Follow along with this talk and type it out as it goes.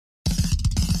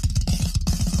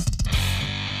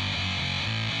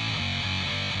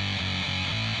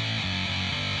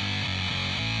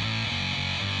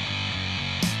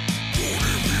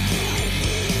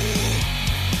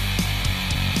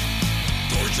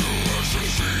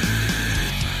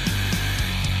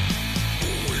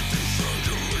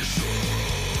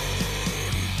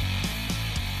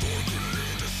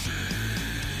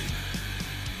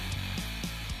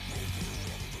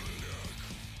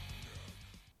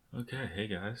Okay, hey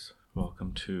guys.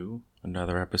 Welcome to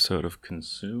another episode of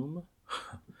Consume,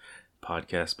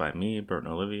 podcast by me, Burton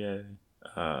Olivier,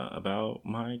 about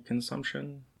my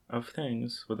consumption of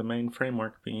things, with the main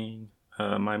framework being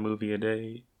my movie a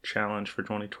day challenge for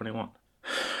 2021.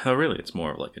 Really, it's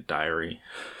more of like a diary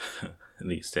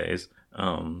these days.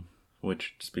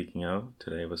 Which, speaking of,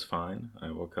 today was fine.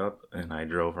 I woke up and I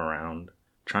drove around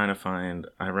trying to find.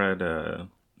 I read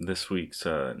this week's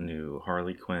new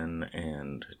Harley Quinn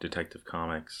and Detective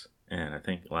Comics, and I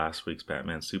think last week's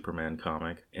Batman Superman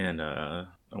comic, and I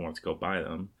wanted to go buy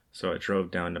them. So I drove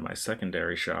down to my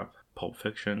secondary shop, Pulp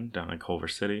Fiction, down in Culver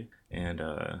City, and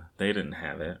they didn't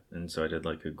have it, and so I did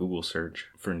like a Google search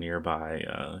for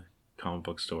nearby comic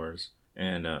book stores,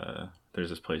 and there's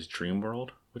this place, Dream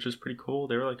World, which is pretty cool.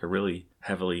 They were like a really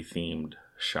heavily themed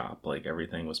shop. Like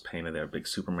everything was painted. They had a big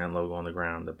Superman logo on the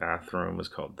ground. The bathroom was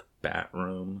called the Bat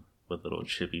Room with little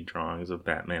chibi drawings of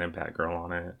Batman and Batgirl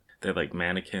on it. They had like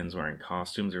mannequins wearing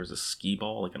costumes. There was a skee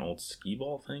ball, like an old skee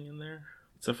ball thing in there.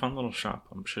 It's a fun little shop.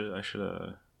 I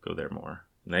should go there more.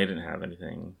 And they didn't have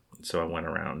anything, so I went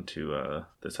around to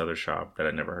this other shop that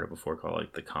I'd never heard of before called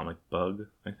like the Comic Bug,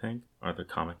 I think, or the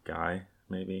Comic Guy,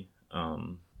 maybe.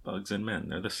 Bugs and Men,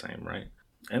 they're the same, right?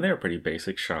 And they're a pretty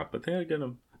basic shop, but they had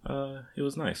good. It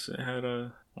was nice. It had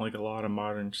like a lot of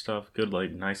modern stuff. Good,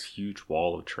 like nice huge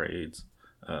wall of trades.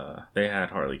 They had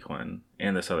Harley Quinn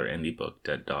and this other indie book,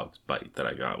 Dead Dog's Bite, that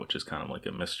I got, which is kind of like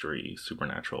a mystery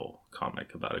supernatural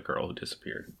comic about a girl who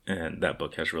disappeared. And that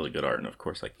book has really good art, and of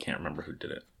course I can't remember who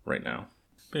did it right now.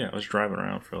 But yeah, I was driving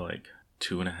around for like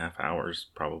 2.5 hours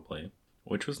probably,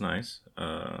 which was nice.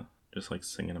 Just like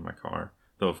singing in my car.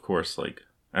 Though of course, like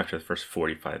after the first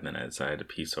 45 minutes, I had to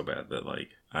pee so bad that like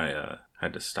I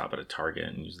had to stop at a Target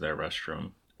and use their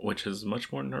restroom, which is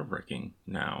much more nerve-wracking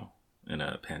now in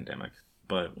a pandemic.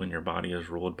 But when your body is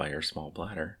ruled by your small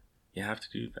bladder, you have to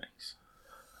do things.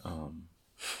 I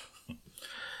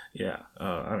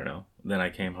don't know. Then I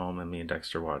came home and me and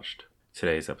Dexter watched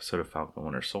today's episode of Falcon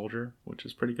Winter Soldier, which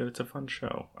is pretty good. It's a fun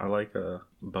show. I like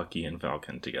Bucky and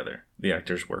Falcon together. The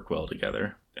actors work well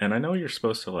together. And I know you're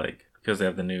supposed to like, because they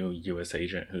have the new U.S.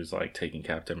 agent who's like taking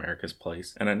Captain America's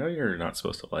place. And I know you're not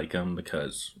supposed to like him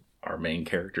because our main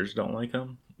characters don't like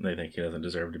him. They think he doesn't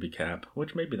deserve to be Cap,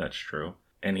 which maybe that's true.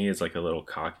 And he is like a little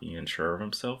cocky and sure of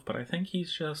himself, but I think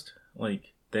he's just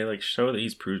like, they like show that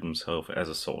he's proved himself as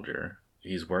a soldier.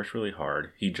 He's worked really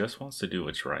hard. He just wants to do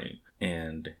what's right.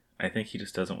 And I think he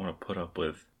just doesn't want to put up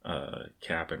with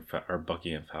Cap and or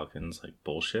Bucky and Falcon's like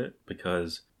bullshit,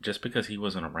 because just because he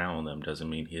wasn't around them doesn't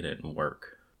mean he didn't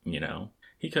work, you know?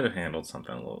 He could have handled things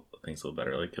a little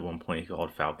better. Like at one point he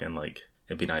called Falcon like,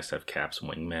 it'd be nice to have Cap's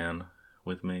wingman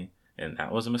with me. And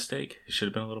that was a mistake. He should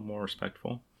have been a little more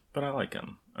respectful. But I like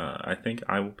him. I think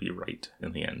I will be right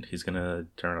in the end. He's gonna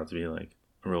turn out to be like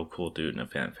a real cool dude and a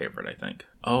fan favorite, I think.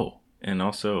 Oh, and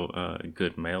also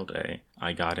good mail day.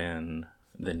 I got in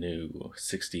the new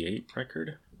 68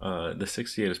 record. The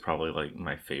 68 is probably like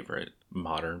my favorite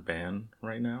modern band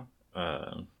right now.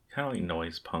 Kind of like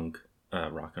noise punk,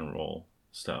 rock and roll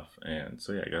stuff. And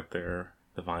so yeah, I got the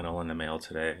vinyl in the mail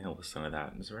today. I listened to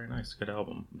that, and it's a very nice, good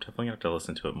album. I'm definitely gonna have to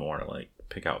listen to it more, like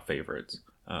pick out favorites.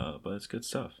 But it's good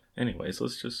stuff. Anyways,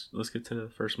 let's get to the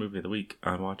first movie of the week.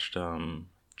 I watched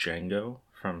Django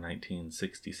from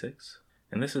 1966,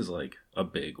 and this is like a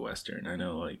big western. I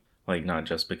know, like not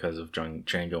just because of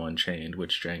Django Unchained,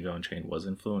 which Django Unchained was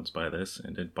influenced by this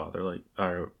and didn't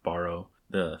borrow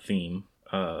the theme.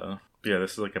 Yeah,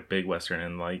 this is like a big western,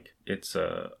 and like it's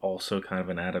also kind of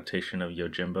an adaptation of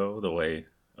Yojimbo, the way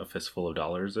A Fistful of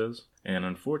Dollars is. And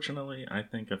unfortunately, I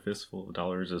think A Fistful of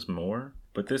Dollars is more,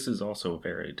 but this is also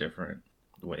very different.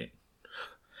 Wait.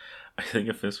 I think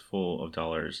A Fistful of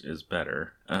Dollars is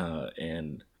better,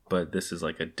 but this is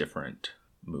like a different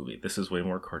movie. This is way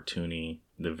more cartoony.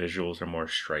 The visuals are more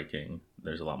striking.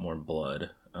 There's a lot more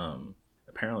blood.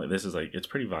 Apparently this is like, it's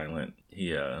pretty violent.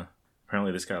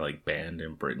 Apparently this got like banned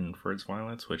in Britain for its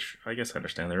violence, which I guess I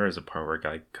understand. There is a part where a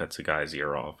guy cuts a guy's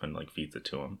ear off and like feeds it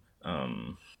to him.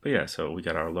 But yeah, so we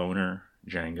got our loner,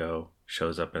 Django,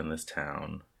 shows up in this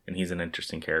town, and he's an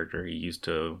interesting character. He used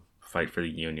to fight for the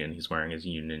Union. He's wearing his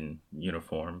Union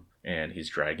uniform, and he's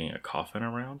dragging a coffin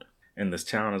around. And this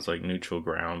town is like neutral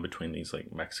ground between these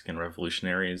like Mexican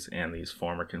revolutionaries and these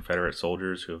former Confederate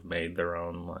soldiers who have made their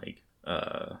own like,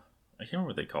 I can't remember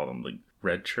what they call them, like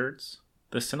red shirts.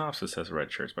 The synopsis says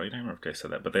red shirts, but I don't remember if they said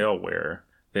that. But they all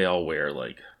wear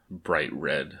like bright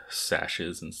red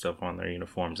sashes and stuff on their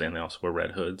uniforms, and they also wear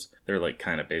red hoods. They're like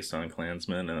kind of based on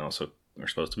Klansmen, and also are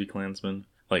supposed to be Klansmen.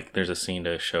 Like there's a scene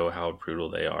to show how brutal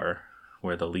they are,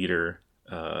 where the leader,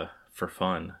 for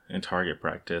fun in target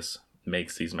practice,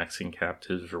 makes these Mexican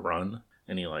captives run,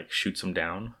 and he like shoots them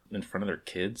down in front of their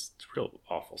kids. It's real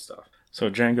awful stuff. So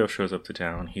Django shows up to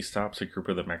town. He stops a group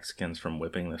of the Mexicans from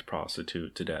whipping this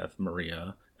prostitute to death,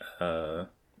 Maria.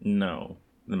 No.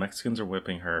 The Mexicans are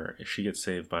whipping her. She gets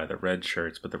saved by the red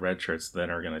shirts, but the red shirts then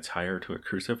are going to tie her to a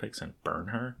crucifix and burn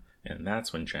her. And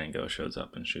that's when Django shows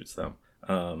up and shoots them.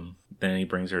 Then he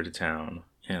brings her to town,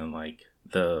 and like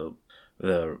the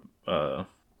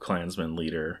Klansman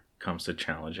leader comes to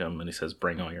challenge him, and he says,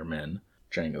 "Bring all your men."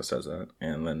 Django says that,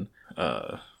 and then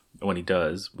when he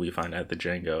does, we find out that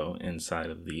Django inside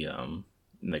of the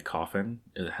coffin,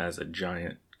 it has a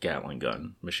giant Gatling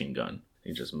gun, machine gun.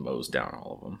 He just mows down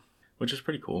all of them, which is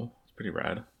pretty cool. It's pretty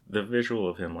rad. The visual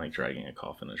of him like dragging a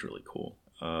coffin is really cool.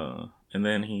 And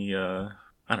then he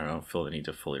I don't know, feel the need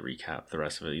to fully recap the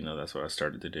rest of it. That's what I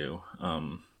started to do.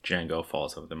 Django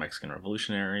falls in with the Mexican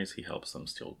revolutionaries. He helps them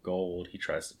steal gold. He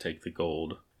tries to take the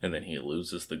gold, and then he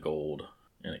loses the gold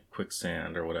in a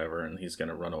quicksand or whatever, and he's going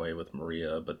to run away with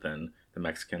Maria, but then the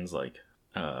Mexicans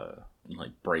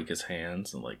break his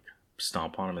hands and like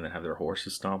stomp on him, and then have their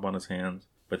horses stomp on his hands.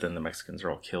 But then the Mexicans are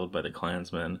all killed by the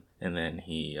Klansmen, and then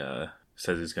he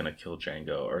says he's going to kill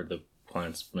Django, or the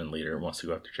Klansman leader wants to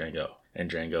go after Django,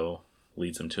 and Django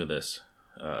leads him to this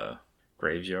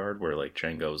graveyard where like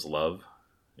Django's love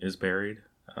is buried,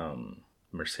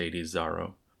 Mercedes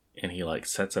Zaro, and he like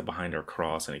sets it behind her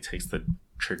cross, and he takes the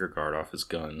trigger guard off his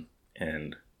gun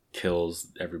and kills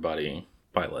everybody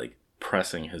by like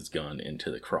pressing his gun into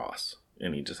the cross,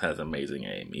 and he just has amazing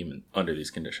aim even under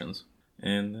these conditions.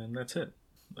 And then that's it.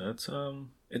 That's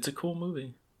it's a cool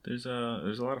movie. There's a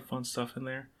lot of fun stuff in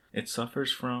there. It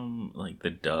suffers from like the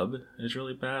dub is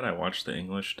really bad. I watched the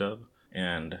English dub,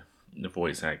 and the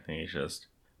voice acting is just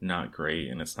not great,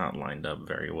 and it's not lined up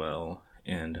very well.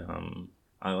 And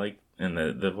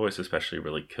the voice especially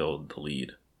really killed the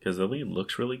lead, because the lead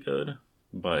looks really good,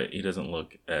 but he doesn't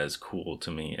look as cool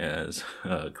to me as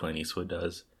Clint Eastwood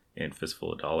does in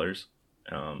Fistful of Dollars.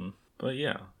 But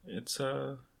yeah, it's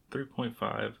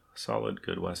 3.5, solid,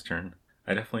 good Western.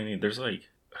 I definitely need, there's like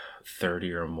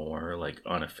 30 or more like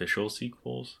unofficial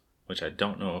sequels, which I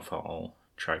don't know if I'll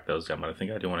track those down, but I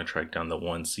think I do want to track down the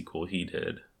one sequel he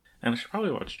did. And I should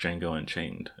probably watch Django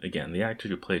Unchained. Again, the actor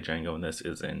who played Django in this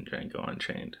is in Django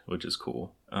Unchained, which is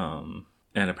cool. And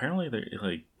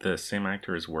apparently the same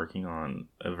actor is working on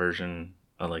a version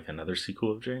of like another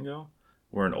sequel of Django,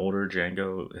 where an older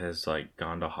Django has like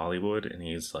gone to Hollywood, and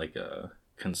he's like a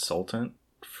consultant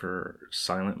for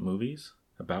silent movies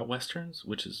about Westerns,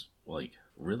 which is like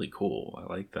really cool.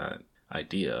 I like that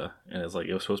idea. And it's like,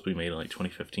 it was supposed to be made in like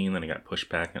 2015, then it got pushed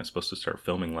back, and it's supposed to start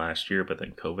filming last year, but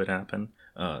then COVID happened.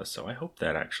 So I hope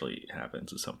that actually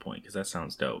happens at some point, because that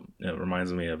sounds dope. It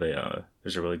reminds me of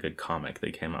there's a really good comic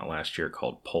that came out last year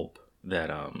called Pulp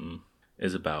that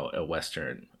is about a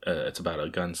Western. It's about a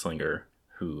gunslinger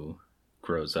who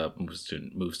grows up,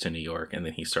 moves to New York, and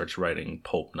then he starts writing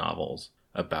pulp novels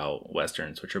about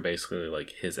Westerns, which are basically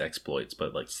like his exploits,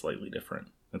 but like slightly different.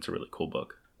 It's a really cool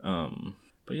book.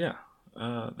 But yeah,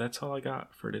 that's all I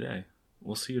got for today.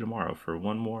 We'll see you tomorrow for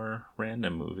one more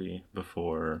random movie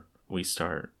before we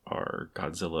start our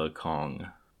Godzilla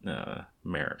Kong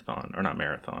marathon. Or not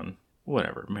marathon,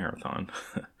 whatever, marathon.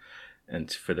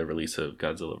 And for the release of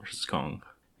Godzilla vs. Kong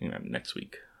next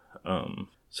week.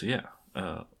 So yeah,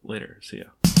 later. See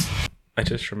ya. I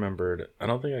just remembered, I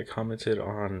don't think I commented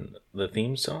on the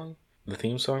theme song. The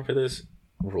theme song for this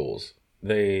rules.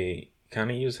 They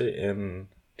kind of use it in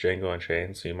Django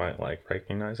Unchained, so you might like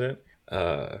recognize it.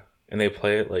 And they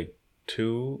play it like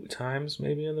 2 times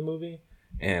maybe in the movie.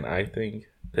 And I think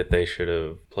that they should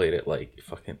have played it like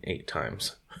fucking 8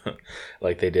 times.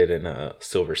 Like they did in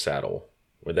Silver Saddle,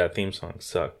 where that theme song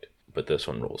sucked. But this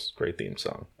one rules. Great theme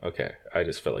song. Okay, I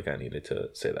just felt like I needed to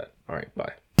say that. Alright,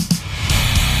 bye.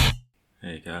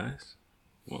 Hey guys,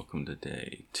 welcome to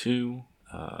day 2.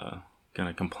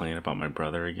 Gonna complain about my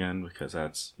brother again, because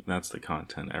that's the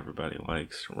content everybody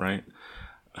likes, right?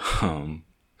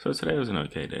 So today was an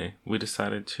okay day. We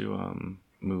decided to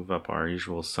move up our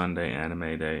usual Sunday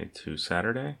anime day to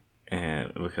Saturday,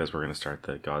 and because we're gonna start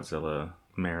the Godzilla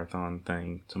marathon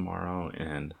thing tomorrow,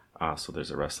 and also there's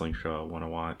a wrestling show I want to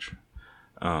watch.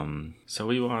 So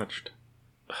we watched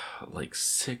like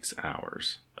 6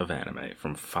 hours of anime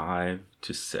from 5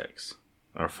 to 6,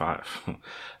 or 5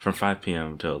 from 5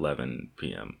 p.m. to 11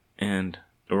 p.m. and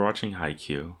we're watching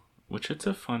Haikyuu, which it's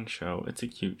a fun show, it's a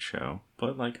cute show,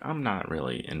 but like I'm not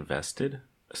really invested,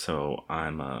 so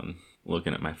I'm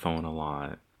looking at my phone a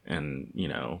lot and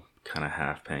kind of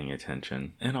half paying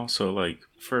attention. And also, like,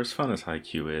 for as fun as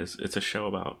Haikyuu is, it's a show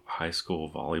about high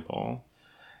school volleyball,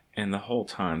 And the whole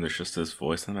time, there's just this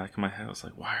voice in the back of my head. I was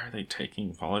like, why are they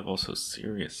taking volleyball so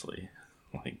seriously?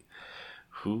 Like,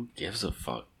 who gives a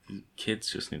fuck? These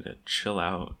kids just need to chill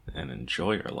out and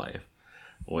enjoy your life,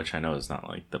 which I know is not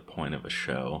like the point of a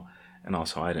show. And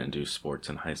also, I didn't do sports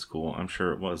in high school. I'm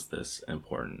sure it was this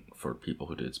important for people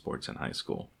who did sports in high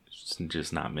school. It's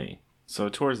just not me. So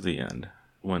towards the end,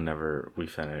 whenever we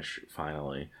finish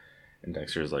finally, and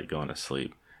Dexter's like going to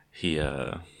sleep, he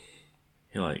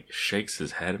like shakes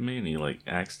his head at me and he like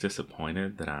acts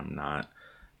disappointed that I'm not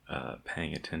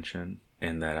paying attention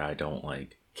and that I don't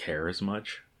like care as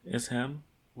much as him,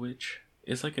 which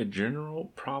is like a general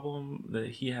problem that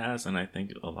he has, and I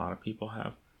think a lot of people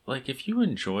have. Like, if you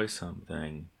enjoy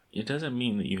something, it doesn't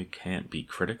mean that you can't be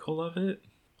critical of it.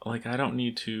 Like, I don't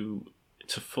need to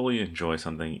fully enjoy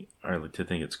something or like, to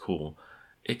think it's cool.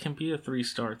 It can be a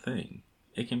 3-star thing.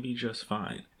 It can be just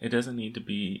fine. It doesn't need to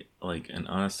be like an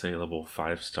unassailable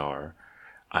 5-star,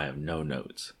 I have no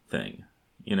notes thing.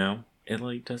 You know? It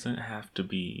like doesn't have to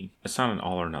be, it's not an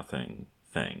all or nothing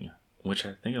thing, which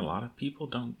I think a lot of people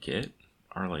don't get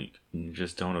or like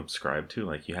just don't subscribe to.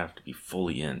 Like, you have to be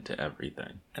fully into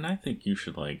everything. And I think you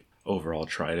should like overall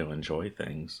try to enjoy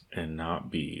things and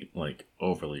not be like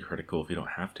overly critical if you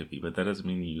don't have to be, but that doesn't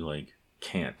mean you like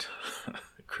can't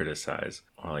criticize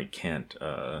or like can't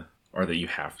or that you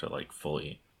have to like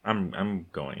fully. I'm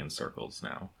going in circles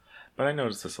now, but I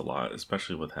notice this a lot,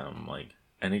 especially with him. Like,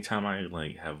 anytime I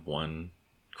like have one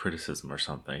criticism or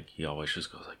something, he always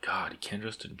just goes like, God, you can't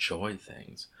just enjoy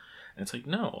things. And it's like,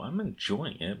 no, I'm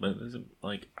enjoying it, but it's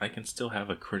like I can still have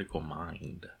a critical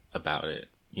mind about it,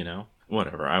 you know?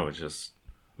 Whatever, that was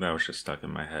just stuck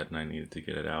in my head and I needed to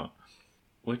get it out.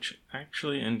 Which,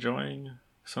 actually, enjoying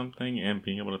something and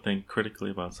being able to think critically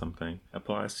about something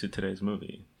applies to today's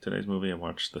movie. Today's movie, I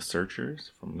watched The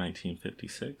Searchers from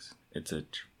 1956. It's a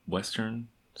Western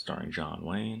starring John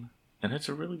Wayne, and it's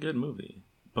a really good movie.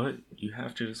 But you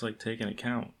have to just like take into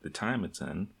account the time it's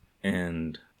in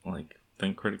and like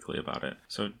think critically about it.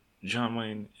 So John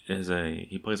Wayne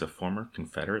he plays a former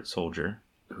Confederate soldier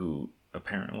who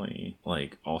apparently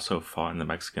like also fought in the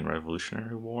Mexican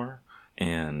Revolutionary War,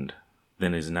 and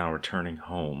then is now returning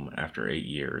home after 8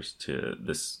 years to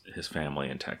his family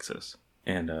in Texas.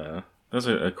 And that's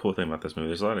a cool thing about this movie.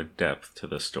 There's a lot of depth to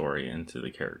the story and to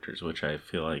the characters, which I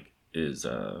feel like is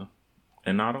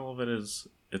and not all of it is.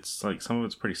 It's like some of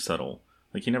it's pretty subtle.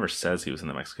 Like, he never says he was in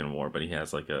the Mexican War, but he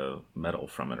has like a medal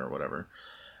from it or whatever.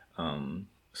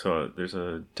 So there's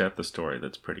a depth of story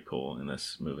that's pretty cool in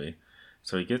this movie.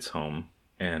 So he gets home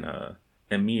and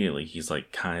immediately he's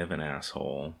like kind of an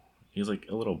asshole. He's like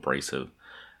a little abrasive.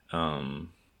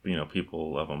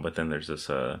 People love him, but then there's this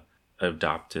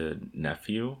adopted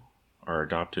nephew or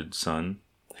adopted son,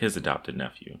 his adopted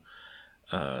nephew,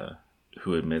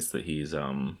 who admits that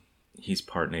he's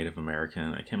part Native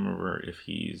American. I can't remember if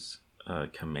he's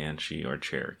Comanche or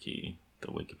Cherokee. The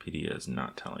Wikipedia is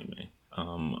not telling me.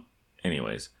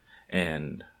 Anyways,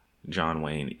 and John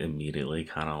Wayne immediately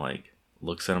kind of like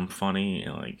looks at him funny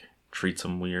and like treats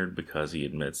him weird because he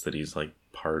admits that he's like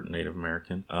part Native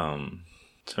American.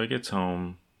 So he gets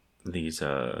home. These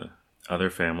other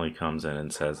family comes in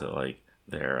and says that like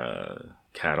their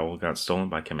cattle got stolen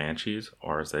by Comanches,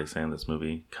 or as they say in this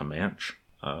movie, Comanche,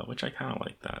 which I kind of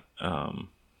like that.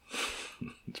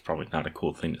 It's probably not a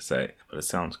cool thing to say, but it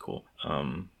sounds cool.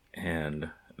 And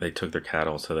they took their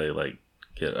cattle, so they like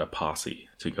get a posse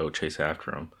to go chase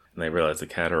after them. And they realize the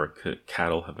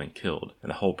cattle have been killed. And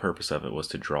the whole purpose of it was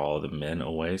to draw the men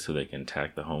away so they can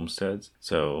attack the homesteads.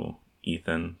 So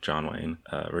Ethan, John Wayne,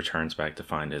 returns back to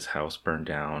find his house burned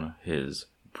down, his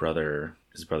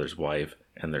brother's wife,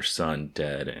 and their son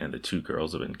dead, and the 2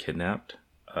 girls have been kidnapped.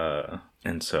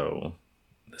 And so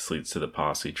this leads to the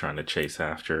posse trying to chase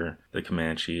after the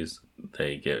Comanches.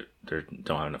 They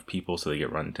don't have enough people, so they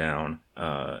get run down.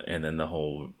 And then the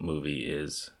whole movie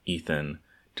is Ethan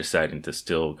deciding to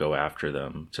still go after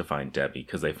them to find Debbie,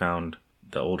 because they found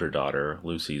the older daughter,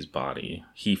 Lucy's body.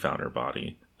 He found her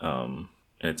body. And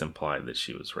it's implied that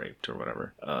she was raped or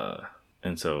whatever.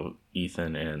 And so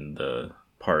Ethan and the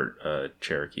part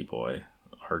Cherokee boy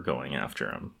are going after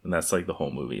him. And that's like the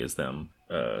whole movie is them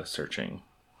searching.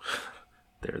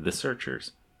 They're the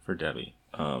searchers for Debbie.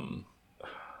 I'm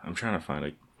trying to find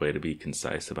a way to be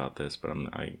concise about this, but I'm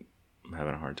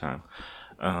having a hard time.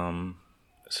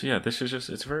 So yeah, it's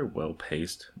a very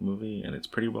well-paced movie, and it's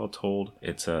pretty well told.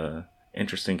 It's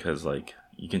interesting because like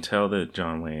you can tell that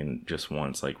John Wayne just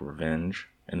wants like revenge,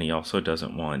 and he also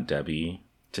doesn't want Debbie.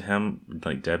 To him,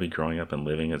 like Debbie growing up and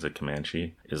living as a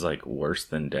Comanche is like worse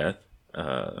than death.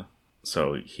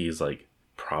 So he's like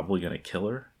probably gonna kill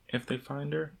her if they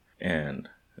find her, and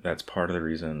that's part of the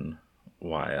reason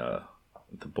why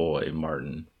the boy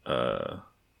Martin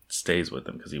stays with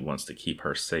them, because he wants to keep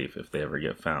her safe if they ever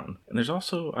get found. And there's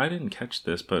also, I didn't catch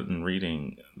this, but in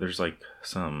reading, there's like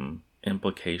some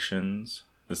implications.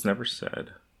 It's never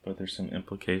said, but there's some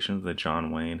implications that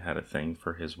John Wayne had a thing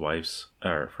for his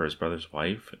brother's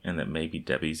wife, and that maybe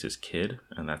Debbie's his kid,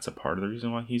 and that's a part of the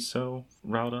reason why he's so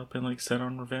riled up and like set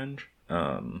on revenge.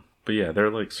 But yeah,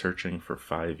 they're like searching for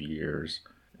 5 years,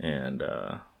 and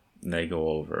they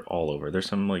go all over. There's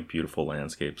some like beautiful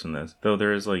landscapes in this, though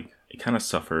there is like, it kind of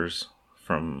suffers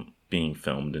from being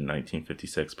filmed in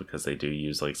 1956 because they do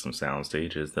use like some sound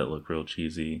stages that look real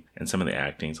cheesy, and some of the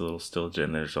acting's a little stilted,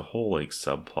 and there's a whole like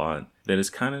subplot that is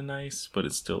kind of nice, but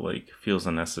it still like feels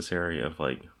unnecessary, of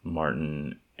like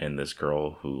Martin and this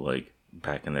girl who like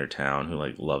back in their town who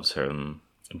like loves him,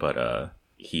 but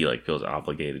he like feels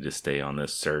obligated to stay on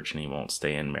this search, and he won't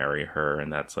stay and marry her,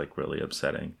 and that's like really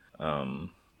upsetting.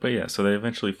 But yeah, so they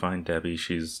eventually find Debbie.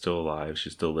 She's still alive.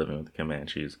 She's still living with the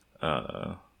Comanches.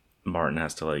 Martin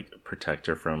has to like protect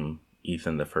her from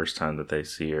Ethan the first time that they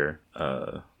see her,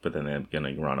 but then they're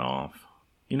gonna run off.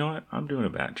 You know what? I'm doing a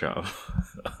bad job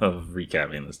of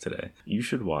recapping this today. You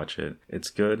should watch it.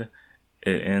 It's good.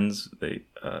 It ends.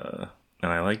 And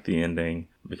I like the ending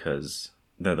because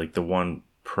the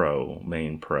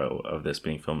main pro of this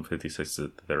being filmed in 56 is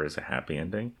that there is a happy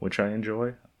ending, which I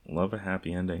enjoy. Love a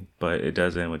happy ending, but it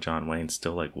does end with John Wayne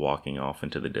still like walking off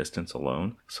into the distance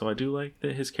alone. So I do like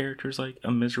that his character's like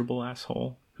a miserable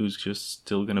asshole who's just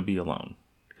still gonna be alone,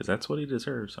 because that's what he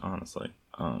deserves, honestly.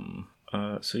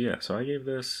 So I gave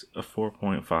this a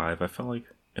 4.5. I felt like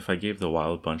if I gave The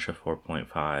Wild Bunch a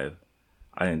 4.5,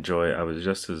 I was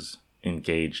just as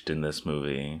engaged in this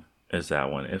movie as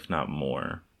that one, if not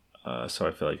more. So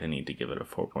I feel like I need to give it a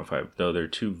 4.5, though they're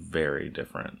two very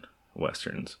different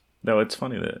westerns. Though it's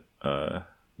funny that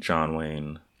John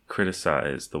Wayne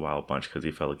criticized The Wild Bunch because he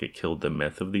felt like it killed the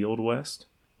myth of the Old West.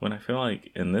 When I feel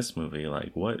like in this movie,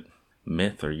 like, what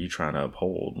myth are you trying to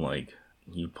uphold? Like,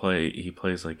 he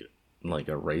plays like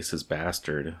a racist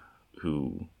bastard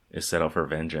who is set out for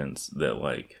vengeance that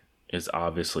like is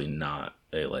obviously not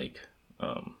a like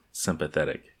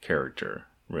sympathetic character,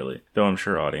 really. Though I'm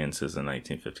sure audiences in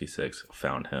 1956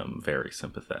 found him very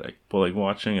sympathetic. But like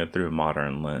watching it through a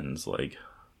modern lens, like,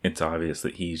 it's obvious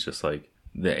that he's just like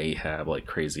the Ahab, like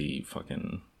crazy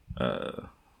fucking,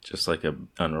 just like a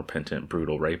unrepentant,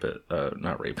 brutal racist.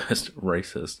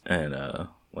 And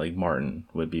like Martin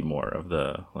would be more of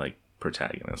the like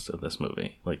protagonist of this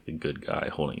movie, like the good guy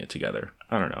holding it together.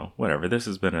 I don't know, whatever. This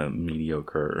has been a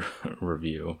mediocre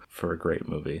review for a great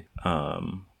movie.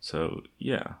 So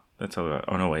yeah, that's how.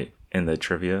 Oh no, wait. In the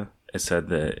trivia, it said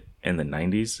that in the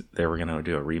 90s, they were going to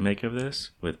do a remake of this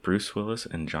with Bruce Willis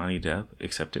and Johnny Depp,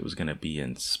 except it was going to be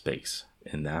in space.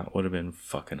 And that would have been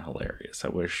fucking hilarious. I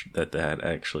wish that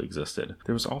actually existed.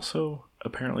 There was also,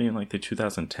 apparently in like the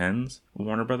 2010s,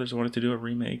 Warner Brothers wanted to do a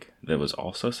remake that was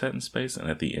also set in space. And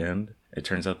at the end, it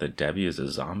turns out that Debbie is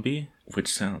a zombie,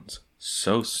 which sounds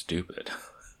so stupid.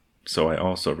 So I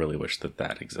also really wish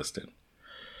that existed.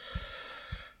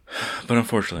 But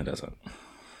unfortunately it doesn't.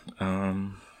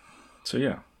 So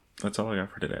yeah, that's all I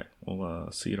got for today.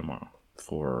 We'll see you tomorrow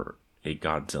for a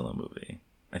Godzilla movie,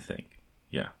 I think.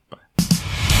 Yeah, bye.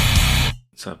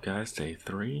 What's up, guys? Day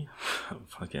 3.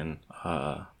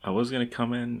 I was gonna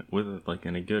come in with like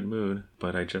in a good mood,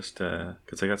 but I just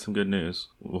because I got some good news.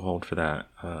 We'll hold for that.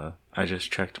 I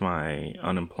just checked my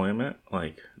unemployment,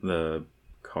 like the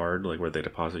card, like where they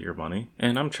deposit your money,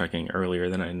 and I'm checking earlier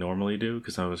than I normally do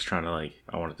because I was trying to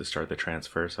I wanted to start the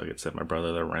transfer so I could send my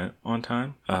brother the rent on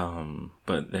time.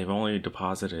 But they've only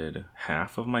deposited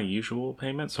half of my usual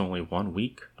payment, so only 1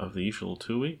 week of the usual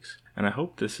 2 weeks. And I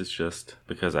hope this is just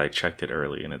because I checked it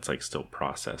early and it's like still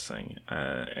processing,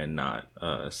 and not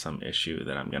some issue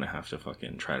that I'm gonna have to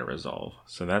fucking try to resolve.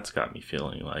 So that's got me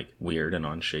feeling like weird and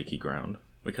on shaky ground.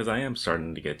 Because I am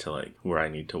starting to get to like where I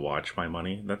need to watch my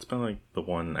money. That's been like the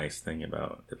one nice thing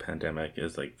about the pandemic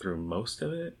is like through most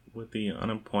of it with the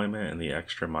unemployment and the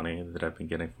extra money that I've been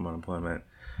getting from unemployment,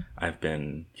 I've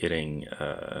been getting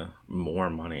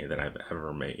more money than I've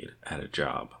ever made at a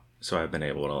job. So I've been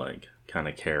able to like kind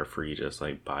of carefree, just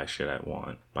like buy shit I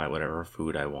want, buy whatever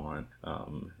food I want,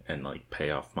 and like pay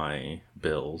off my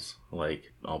bills.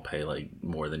 Like I'll pay like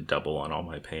more than double on all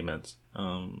my payments.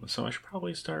 So I should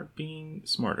probably start being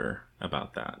smarter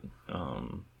about that.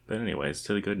 But anyways,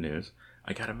 to the good news,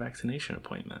 I got a vaccination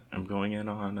appointment. I'm going in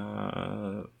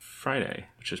on Friday,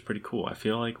 which is pretty cool. I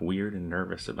feel like weird and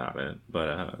nervous about it,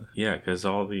 but yeah, because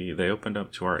they opened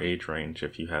up to our age range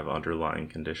if you have underlying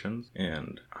conditions,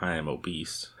 and I am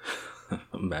obese.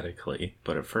 medically.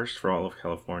 But at first, for all of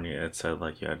California, it said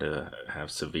like you had to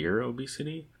have severe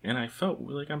obesity. And I felt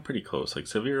like I'm pretty close. Like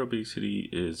severe obesity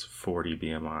is 40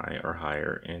 BMI or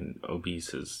higher, and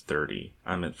obese is 30.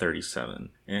 I'm at 37.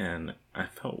 And I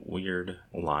felt weird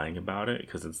lying about it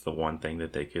because it's the one thing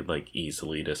that they could like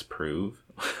easily disprove.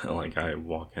 Like I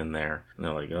walk in there and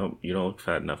they're like, oh, you don't look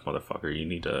fat enough, motherfucker. You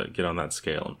need to get on that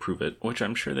scale and prove it, which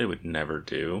I'm sure they would never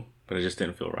do. But I just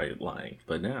didn't feel right lying.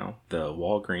 But now, the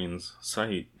Walgreens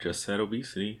site just said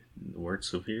obesity. The word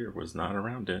severe was not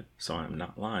around it, so I'm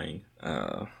not lying.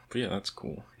 But yeah, that's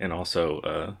cool. And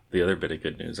also, the other bit of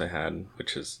good news I had,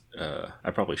 which is,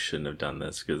 I probably shouldn't have done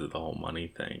this because of the whole money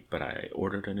thing, but I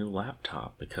ordered a new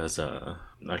laptop because,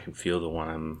 I can feel the one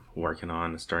I'm working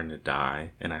on is starting to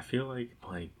die. And I feel like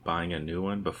buying a new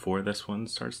one before this one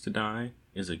starts to die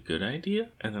is a good idea,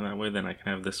 and then that way then I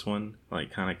can have this one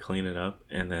like kind of clean it up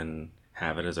and then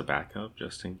have it as a backup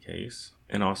just in case.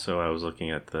 And also I was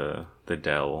looking at the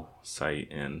Dell site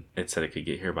and it said it could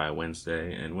get here by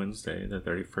Wednesday, and Wednesday the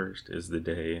 31st is the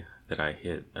day that I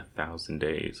hit 1,000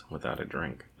 days without a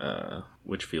drink,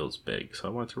 which feels big, so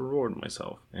I want to reward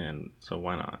myself, and so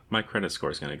why not? My credit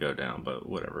score is going to go down, but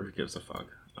whatever, who gives a fuck.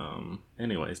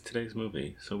 Anyways, today's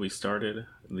movie. So we started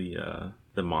the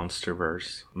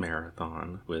MonsterVerse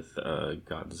marathon with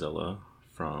Godzilla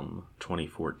from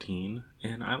 2014,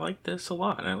 and I liked this a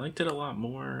lot. I liked it a lot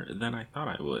more than I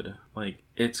thought I would. Like,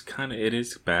 it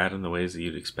is bad in the ways that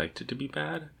you'd expect it to be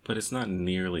bad, but it's not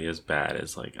nearly as bad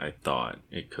as like I thought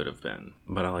it could have been.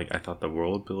 But I thought the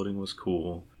world building was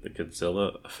cool. The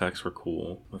Godzilla effects were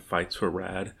cool. The fights were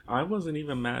rad. I wasn't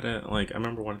even mad at, like, I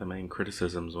remember one of the main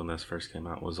criticisms when this first came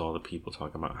out was all the people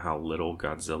talking about how little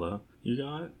Godzilla you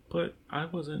got, but I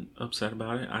wasn't upset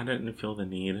about it. I didn't feel the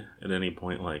need at any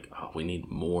point like, oh, we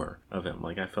need more of him.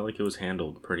 Like, I felt like it was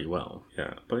handled pretty well.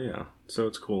 Yeah, but yeah. So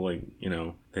it's cool, like, you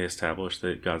know, they established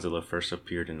that Godzilla first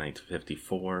appeared in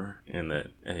 1954 and that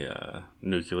a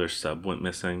nuclear sub went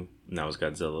missing. And that was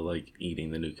Godzilla, like,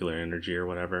 eating the nuclear energy or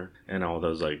whatever. And all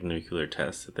those, like, nuclear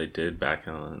tests that they did back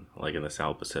on, like, in the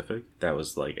South Pacific, that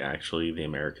was, like, actually the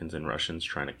Americans and Russians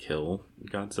trying to kill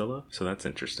Godzilla. So that's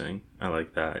interesting. I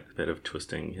like that bit of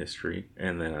twisting history.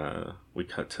 And then we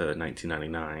cut to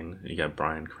 1999. You got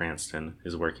Bryan Cranston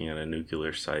is working at a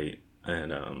nuclear site.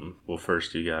 And, well,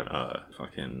 first you got, I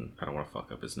don't want to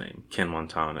fuck up his name. Ken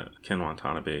Watanabe,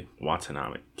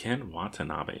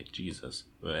 Jesus.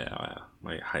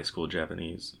 My high school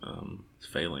Japanese, is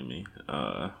failing me.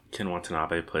 Ken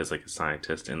Watanabe plays, like, a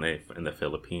scientist, and in the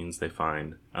Philippines, they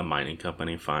find, a mining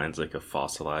company finds, like, a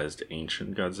fossilized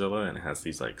ancient Godzilla, and it has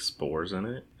these, like, spores in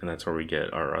it. And that's where we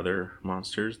get our other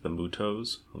monsters, the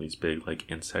Mutos, these big, like,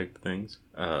 insect things.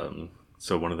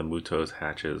 So one of the Mutos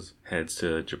heads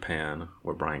to Japan,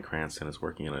 where Bryan Cranston is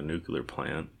working in a nuclear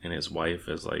plant, and his wife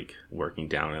is, like, working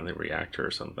down in the reactor or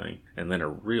something. And then a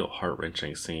real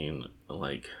heart-wrenching scene,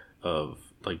 like, of,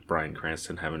 like, Bryan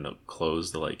Cranston having to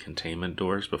close the, like, containment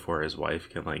doors before his wife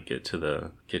can, like, get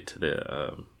away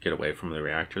from the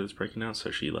reactor that's breaking down. So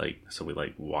we,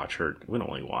 like, watch her. We don't,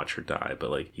 like, watch her die,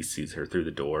 but, like, he sees her through the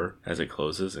door as it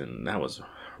closes, and that was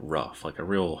rough, like a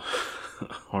real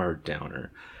hard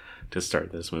downer to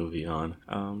start this movie on.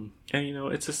 And, you know,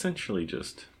 it's essentially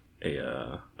just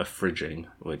a fridging,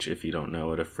 which, if you don't know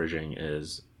what a fridging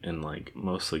is in, like,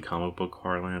 mostly comic book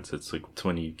parlance, it's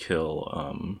when you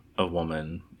kill a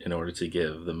woman in order to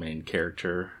give the main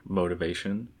character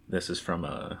motivation. This is from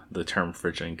the term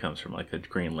fridging comes from, like, a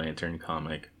Green Lantern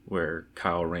comic where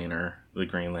Kyle Rayner, the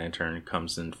Green Lantern,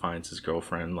 comes and finds his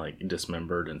girlfriend, like,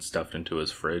 dismembered and stuffed into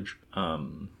his fridge.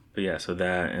 But yeah, so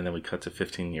that, and then we cut to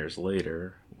 15 years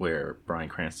later, where Bryan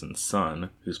Cranston's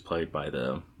son, who's played by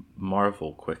the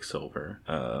Marvel Quicksilver,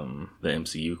 the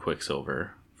MCU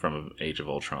Quicksilver from Age of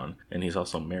Ultron, and he's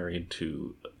also married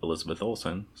to Elizabeth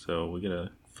Olsen, so we get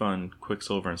a fun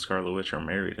Quicksilver and Scarlet Witch are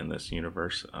married in this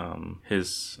universe.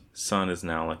 His son is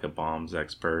now, like, a bombs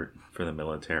expert for the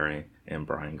military, and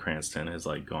Bryan Cranston has,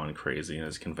 like, gone crazy and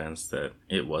is convinced that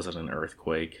it wasn't an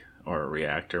earthquake or a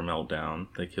reactor meltdown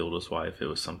that killed his wife. It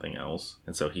was something else.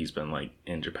 And so he's been, like,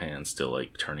 in Japan still,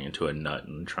 like, turning into a nut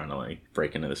and trying to, like,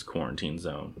 break into this quarantine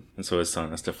zone. And so his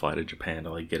son has to fly to Japan to,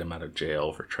 like, get him out of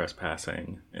jail for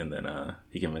trespassing. And then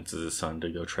he convinces his son to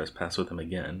go trespass with him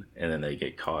again. And then they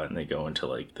get caught and they go into,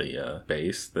 like, the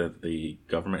base that the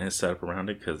government has set up around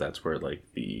it, because that's where, like,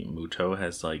 the Muto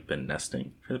has, like, been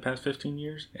nesting for the past 15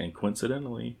 years. And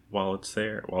coincidentally, while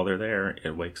they're there,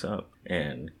 it wakes up.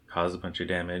 And cause a bunch of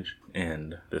damage,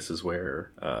 and this is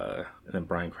where then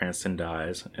Bryan Cranston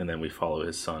dies, and then we follow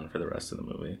his son for the rest of the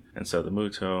movie. And so the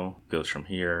Muto goes from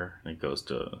here and it goes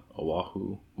to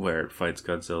Oahu, where it fights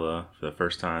Godzilla for the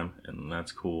first time, and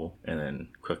that's cool. And then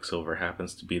Quicksilver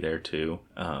happens to be there too.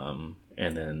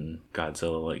 And then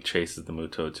Godzilla like chases the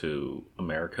Muto to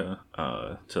America,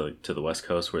 to the West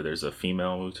Coast, where there's a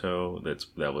female Muto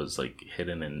that was like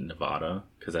hidden in Nevada,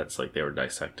 because that's like they were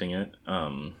dissecting it.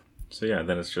 So yeah,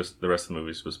 then it's just the rest of the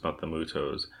movie was about the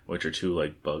Mutos, which are two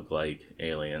like bug-like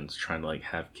aliens trying to like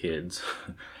have kids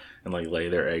and like lay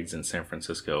their eggs in San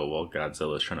Francisco while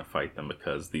Godzilla's trying to fight them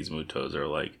because these Mutos are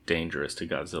like dangerous to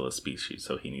Godzilla's species,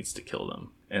 so he needs to kill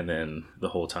them. And then the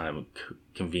whole time,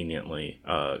 conveniently,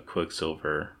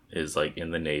 Quicksilver is like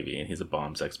in the Navy and he's a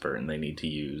bombs expert, and they need to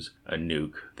use a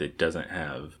nuke that doesn't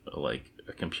have like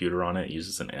a computer on it. It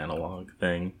uses an analog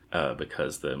thing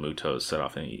because the Mutos set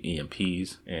off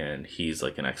EMPs, and he's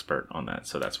like an expert on that,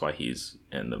 so that's why he's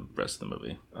in the rest of the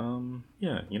movie.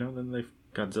 Yeah, then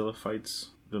Godzilla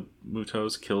fights the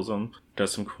Mutos, kills them,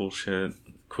 does some cool shit.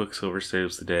 Quicksilver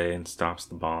saves the day and stops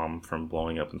the bomb from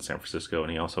blowing up in San Francisco,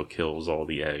 and he also kills all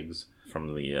the eggs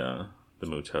from the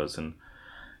Mutos, and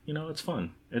it's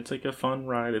fun. It's like a fun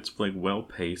ride. It's like well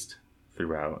paced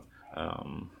throughout.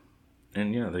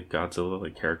 And yeah, the Godzilla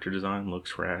like character design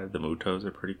looks rad. The Mutos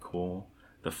are pretty cool.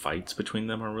 The fights between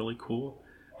them are really cool.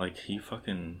 Like, he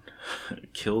fucking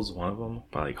kills one of them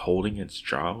by like holding its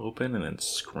jaw open and then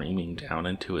screaming down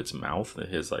into its mouth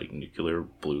his like nuclear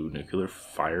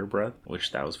fire breath,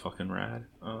 which that was fucking rad.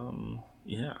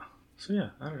 Yeah. So yeah,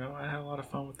 I don't know. I had a lot of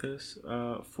fun with this.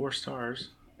 4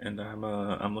 stars, and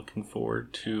I'm looking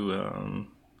forward to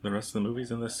the rest of the movies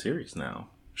in this series now.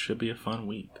 Should be a fun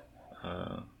week.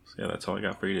 So yeah, that's all I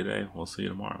got for you today. We'll see you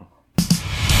tomorrow.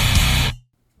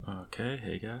 Okay,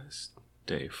 hey guys,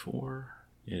 day 4.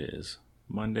 It is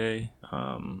Monday.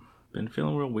 Been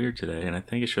feeling real weird today, and I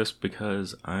think it's just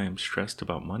because I'm stressed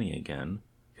about money again,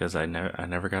 because I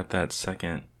never got that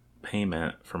second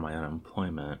payment for my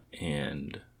unemployment,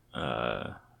 and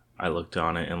I looked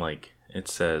on it and like it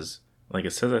says I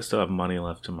still have money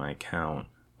left in my account,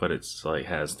 but it's like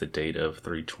has the date of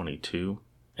 3/22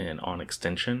 and on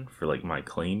extension for like my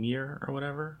claim year or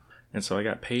whatever. And so I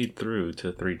got paid through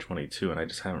to 3/22, and I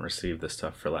just haven't received the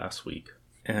stuff for last week.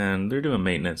 And they're doing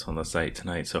maintenance on the site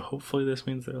tonight, so hopefully this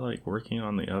means they're like working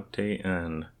on the update,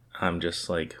 and I'm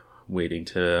just like waiting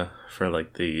for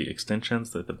like the extensions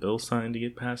that the bill signed to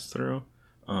get passed through.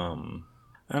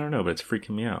 I don't know, but it's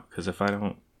freaking me out, because if I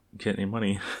don't get any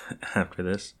money after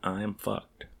this, I'm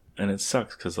fucked. And it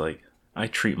sucks because like I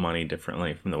treat money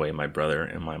differently from the way my brother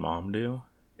and my mom do.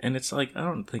 And it's like, I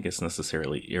don't think it's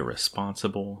necessarily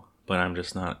irresponsible, but I'm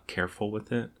just not careful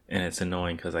with it. And it's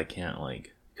annoying because I can't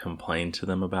like complain to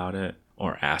them about it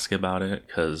or ask about it,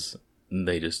 because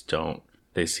they just don't.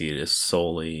 They see it as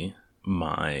solely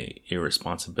my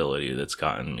irresponsibility that's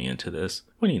gotten me into this,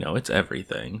 when it's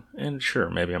everything. And sure,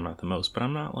 maybe I'm not the most, but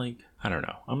I'm not like, I don't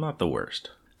know, I'm not the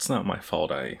worst. It's not my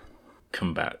fault I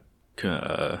combat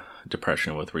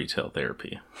depression with retail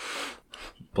therapy.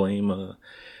 Blame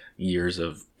years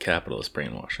of capitalist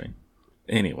brainwashing.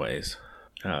 Anyways,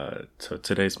 so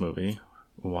today's movie,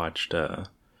 we watched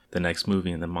the next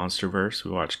movie in the Monsterverse.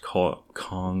 We watched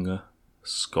Kong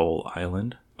Skull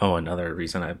Island. Oh, another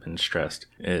reason I've been stressed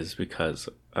is because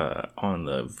on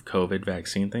the COVID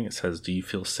vaccine thing, it says, "Do you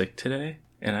feel sick today?"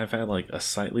 And I've had like a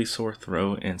slightly sore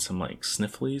throat and some like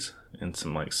snifflies and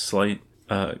some like slight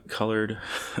colored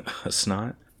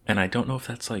snot. And I don't know if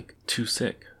that's like too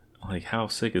sick. Like, how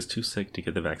sick is too sick to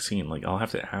get the vaccine? Like, I'll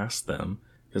have to ask them,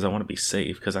 because I want to be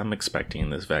safe, because I'm expecting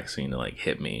this vaccine to like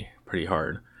hit me pretty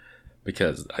hard,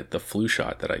 because the flu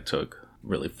shot that I took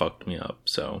really fucked me up.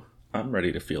 So I'm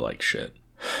ready to feel like shit.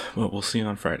 But we'll see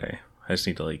on Friday. I just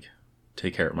need to like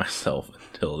take care of myself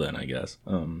until then, I guess.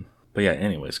 But yeah,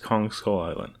 anyways, Kong Skull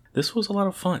Island. This was a lot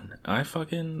of fun. I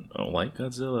fucking like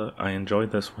Godzilla. I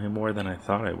enjoyed this way more than I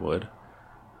thought I would.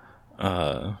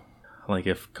 Like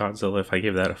if I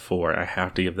gave that a 4, I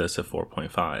have to give this a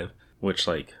 4.5, which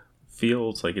like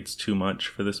feels like it's too much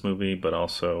for this movie, but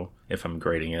also if I'm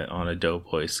grading it on a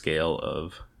Doughboy scale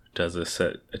of does this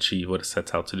set achieve what it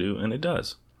sets out to do, and it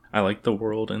does. I like the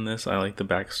world in this. I like the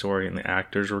backstory, and the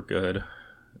actors were good.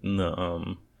 And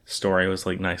the story was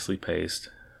like nicely paced.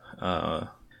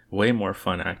 Way more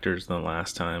fun actors than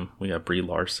last time. We got Brie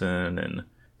Larson and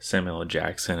Samuel L.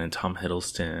 Jackson and Tom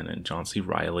Hiddleston and John C.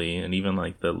 Reilly, and even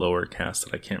like the lower cast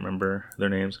that I can't remember their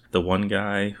names. The one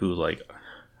guy who like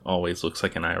always looks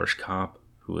like an Irish cop,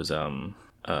 who was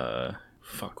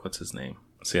what's his name?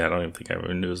 See, I don't even think I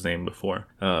ever knew his name before.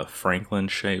 Franklin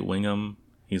Shea Wingham.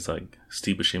 He's like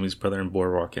Steve Buscemi's brother in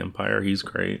Boardwalk Empire. He's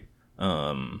great.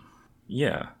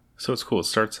 Yeah. So it's cool. It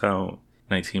starts out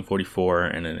 1944,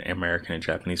 and an American and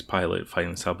Japanese pilot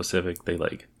fighting the South Pacific. They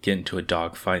like get into a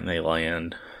dogfight and they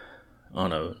land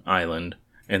on an island,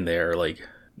 and they're like,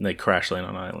 they crash land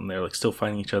on an island. They're like still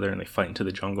fighting each other, and they fight into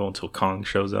the jungle until Kong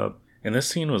shows up. And this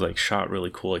scene was like shot really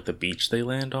cool. Like the beach they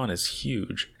land on is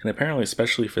huge, and apparently,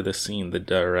 especially for this scene, the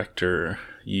director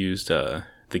used The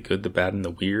Good, the Bad, and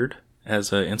the Weird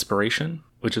as inspiration,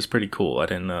 which is pretty cool.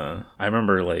 I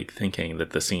remember like thinking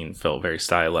that the scene felt very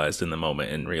stylized in the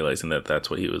moment, and realizing that that's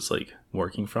what he was like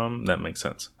working from. That makes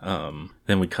sense.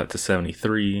 Then we cut to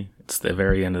 73. It's the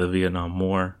very end of the Vietnam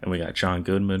War, and we got John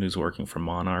Goodman, who's working for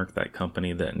Monarch, that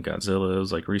company that in Godzilla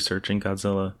was like researching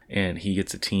Godzilla, and he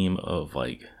gets a team of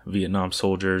like Vietnam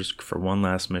soldiers for one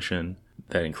last mission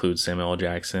that includes Samuel L.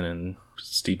 Jackson and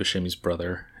Steve Buscemi's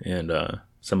brother, and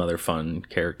some other fun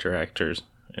character actors.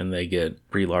 And they get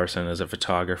Brie Larson as a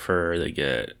photographer. They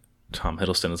get Tom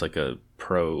Hiddleston as like a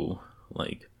pro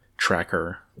like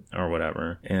tracker or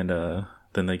whatever. And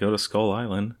then they go to Skull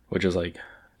Island, which is like,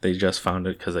 they just found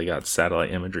it because they got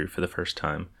satellite imagery for the first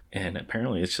time. And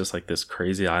apparently it's just like this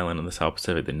crazy island in the South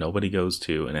Pacific that nobody goes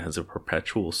to, and it has a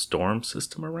perpetual storm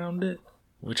system around it,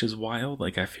 which is wild.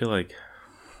 Like, I feel like,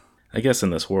 I guess in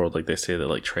this world, like they say that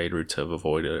like trade routes have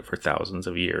avoided it for thousands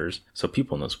of years. So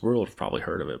people in this world have probably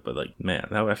heard of it, but like, man,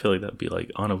 I feel like that'd be like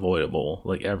unavoidable.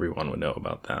 Like everyone would know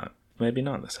about that. Maybe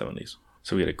not in the 70s.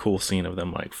 So we had a cool scene of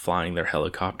them like flying their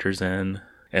helicopters in,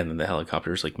 and then the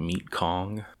helicopters like meet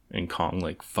Kong, and Kong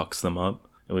like fucks them up.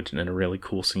 Which, and a really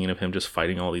cool scene of him just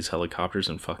fighting all these helicopters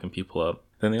and fucking people up.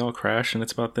 Then they all crash, and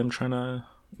it's about them trying to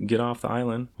get off the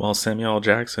island. While Samuel L.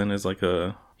 Jackson is like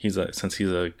since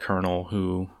he's a colonel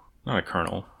who, not a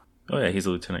colonel. Oh yeah, he's a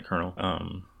lieutenant colonel.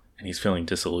 And he's feeling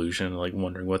disillusioned, like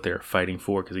wondering what they're fighting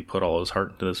for, because he put all his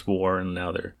heart into this war, and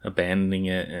now they're abandoning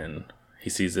it. And he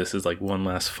sees this as like one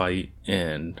last fight,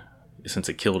 and since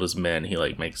it killed his men, he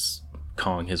like makes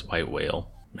Kong his white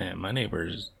whale. Man, my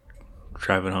neighbor's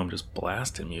driving home just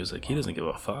blasting music. He doesn't give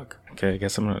a fuck. Okay, I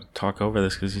guess I'm gonna talk over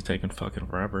this because he's taking fucking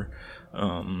forever.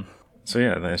 So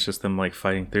yeah, then it's just them like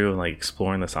fighting through and like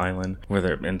exploring this island where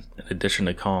they're, in addition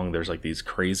to Kong, there's like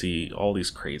all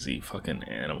these crazy fucking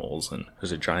animals, and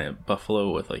there's a giant buffalo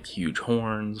with like huge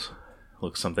horns.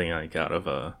 Looks something like out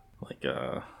of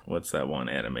what's that one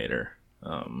animator?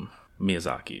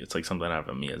 Miyazaki. It's like something out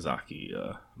of a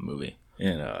Miyazaki movie.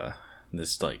 And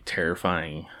this like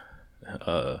terrifying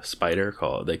spider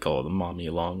they call it the mommy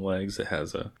long legs. It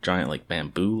has a giant like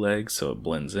bamboo leg, so it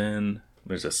blends in.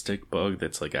 There's a stick bug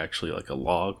that's like actually like a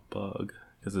log bug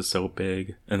because it's so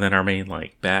big. And then our main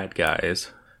like bad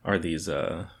guys are these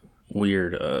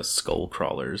weird skull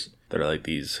crawlers that are like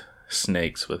these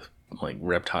snakes with like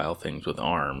reptile things with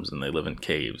arms, and they live in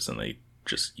caves and they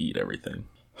just eat everything.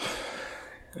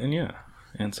 And yeah.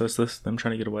 And so it's them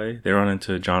trying to get away. They run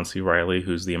into John C. Reilly,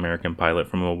 who's the American pilot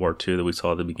from World War II that we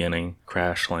saw at the beginning,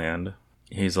 crash land.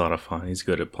 He's a lot of fun. He's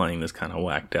good at playing this kind of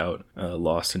whacked out,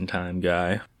 lost in time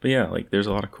guy. But yeah, like there's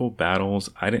a lot of cool battles.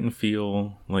 I didn't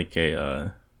feel like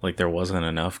like there wasn't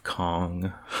enough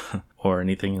Kong or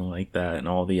anything like that. And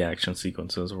all the action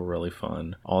sequences were really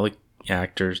fun. All the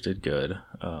actors did good.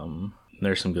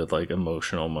 There's some good like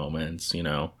emotional moments, you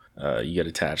know. You get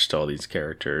attached to all these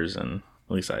characters, and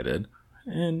at least I did.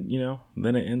 And, you know,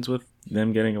 then it ends with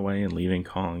them getting away and leaving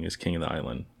Kong as king of the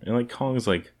island. And, like, Kong's,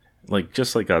 like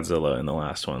just like Godzilla in the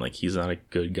last one, like, he's not a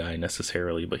good guy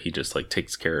necessarily, but he just, like,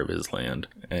 takes care of his land,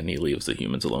 and he leaves the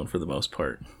humans alone for the most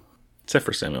part. Except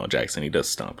for Samuel L. Jackson. He does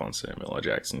stomp on Samuel L.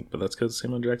 Jackson, but that's because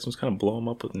Samuel L. Jackson was kind of blow him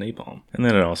up with napalm. And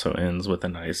then it also ends with a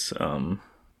nice,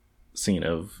 scene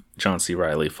of John C.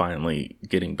 Reilly finally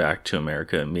getting back to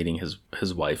America and meeting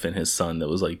his wife and his son that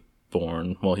was, like,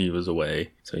 born while he was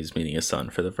away. So he's meeting his son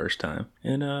for the first time,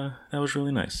 and that was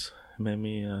really nice. It made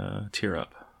me tear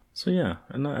up. So yeah,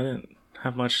 I didn't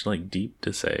have much like deep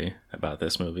to say about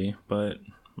this movie, but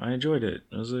I enjoyed it.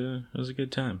 It was a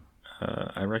good time.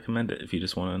 I recommend it if you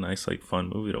just want a nice like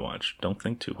fun movie to watch. Don't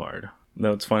think too hard.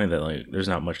 Though it's funny that like there's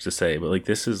not much to say, but like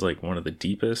this is like one of the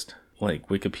deepest like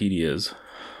Wikipedias.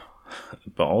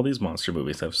 But all these monster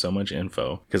movies have so much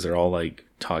info because they're all like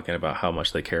talking about how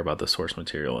much they care about the source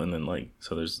material, and then like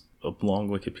so there's a long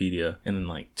Wikipedia and then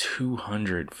like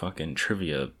 200 fucking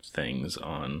trivia things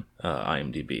on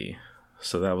IMDb.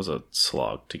 So that was a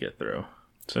slog to get through.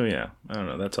 So yeah, I don't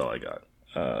know, that's all I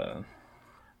got.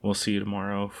 We'll see you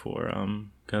tomorrow for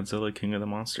Godzilla King of the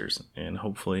Monsters, and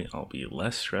hopefully I'll be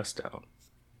less stressed out.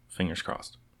 Fingers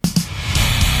crossed.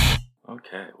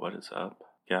 Okay, what is up,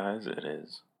 guys? It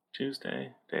is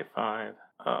Tuesday, day 5.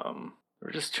 There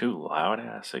were just 2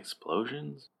 loud-ass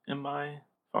explosions in my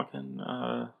fucking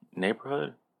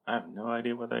neighborhood. I have no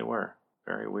idea where they were.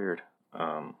 Very weird.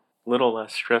 Little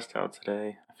less stressed out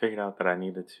today. I figured out that I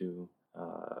needed to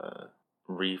uh,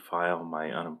 refile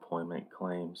my unemployment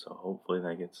claim, so hopefully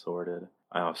that gets sorted.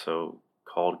 I also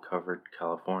called Covered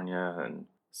California and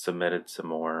submitted some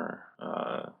more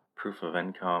proof of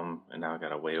income, and now I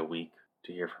gotta wait a week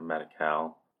to hear from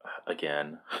Medi-Cal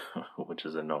again, which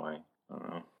is annoying. I don't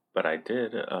know. But I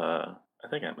did, I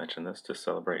think I mentioned this, to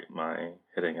celebrate my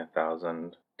hitting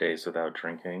 1,000 days without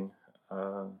drinking.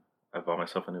 Uh, I bought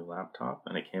myself a new laptop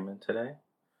and it came in today.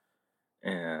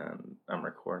 And I'm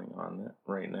recording on it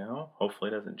right now.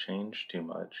 Hopefully it doesn't change too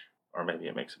much. Or maybe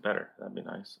it makes it better. That'd be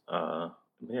nice.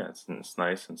 Yeah, it's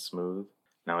nice and smooth.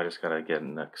 Now I just gotta get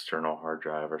an external hard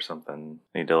drive or something.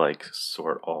 I need to like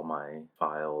sort all my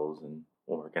files and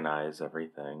organize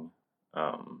everything.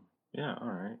 Yeah,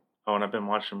 alright. Oh, and I've been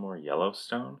watching more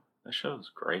Yellowstone. That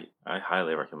show's great. I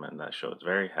highly recommend that show. It's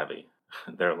very heavy.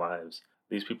 Their lives,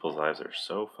 these people's lives are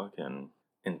so fucking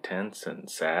intense and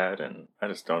sad, and I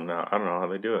just don't know. I don't know how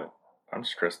they do it. I'm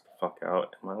stressed the fuck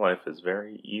out, and my life is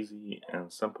very easy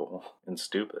and simple and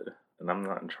stupid, and I'm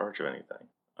not in charge of anything.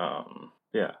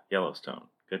 Yeah, Yellowstone,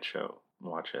 good show.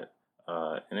 Watch it.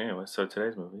 And anyway, so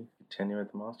today's movie, continuing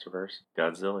with the MonsterVerse,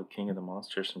 Godzilla King of the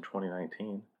Monsters from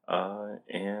 2019.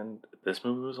 And this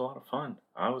movie was a lot of fun.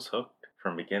 I was hooked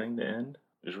from beginning to end.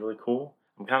 It was really cool.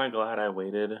 I'm kind of glad I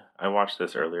waited. I watched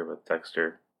this earlier with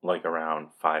Dexter, like around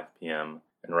 5 p.m.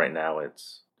 And right now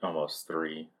it's almost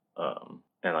 3.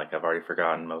 And like I've already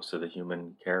forgotten most of the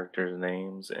human characters'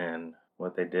 names and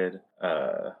what they did.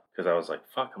 Because I was like,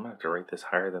 fuck, I'm gonna have to rate this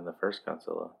higher than the first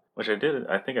Godzilla. Which I did.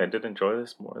 I think I did enjoy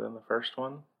this more than the first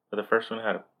one. But the first one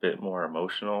had a bit more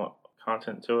emotional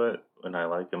content to it, and I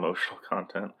like emotional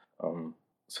content.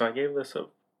 So I gave this a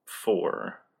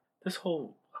 4. This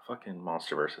whole fucking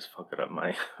MonsterVerse is fucking up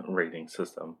my rating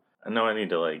system. I know I need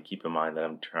to like keep in mind that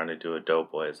I'm trying to do a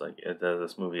Doughboys. Like, does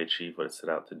this movie achieve what it set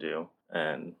out to do?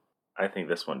 And I think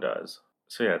this one does.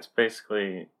 So yeah, it's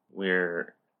basically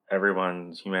where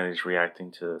humanity's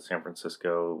reacting to San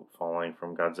Francisco falling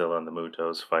from Godzilla and the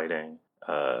Mutos fighting.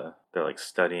 They're like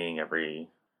studying every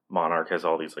Monarch has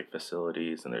all these like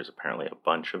facilities, and there's apparently a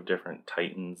bunch of different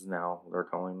Titans now. They're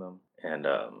calling them, and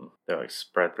they're like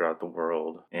spread throughout the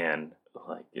world. And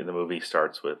like the movie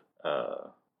starts with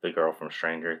the girl from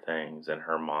Stranger Things and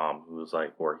her mom, who's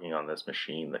like working on this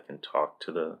machine that can talk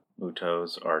to the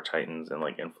Mutos or Titans and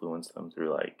like influence them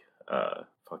through like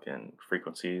fucking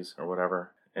frequencies or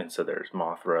whatever. And so there's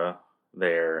Mothra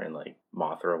there, and like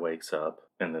Mothra wakes up,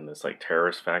 and then this like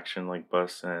terrorist faction like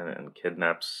busts in and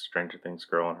kidnaps Stranger Things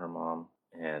girl and her mom.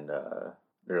 And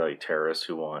they're like terrorists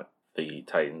who want the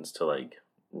Titans to like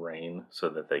reign so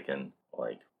that they can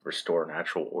like restore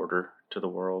natural order to the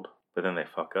world. But then they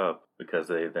fuck up because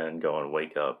they then go and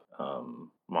wake up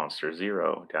Monster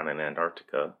Zero down in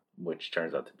Antarctica, which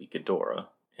turns out to be Ghidorah.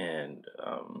 And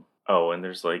and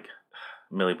there's like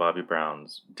Millie Bobby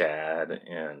Brown's dad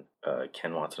and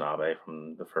Ken Watanabe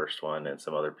from the first one, and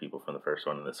some other people from the first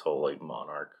one, and this whole like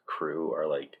Monarch crew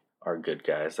are good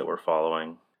guys that we're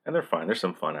following, and they're fine. There's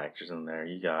some fun actors in there.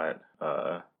 You got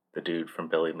the dude from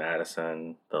Billy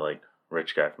Madison, the like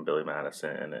rich guy from Billy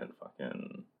Madison, and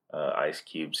fucking Ice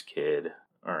Cube's kid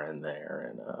are in there,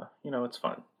 and it's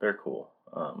fun. They're cool.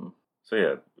 So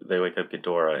yeah, they wake up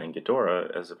Ghidorah, and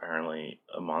Ghidorah is apparently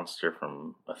a monster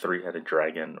from a 3-headed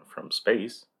dragon from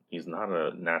space. He's not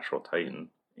a natural Titan.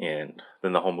 And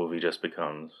then the whole movie just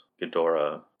becomes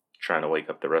Ghidorah trying to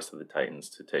wake up the rest of the Titans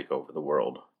to take over the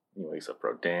world. He wakes up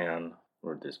Rodan,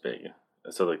 or this big.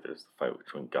 So like there's the fight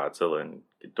between Godzilla and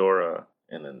Ghidorah,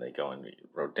 and then they go and meet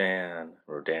Rodan.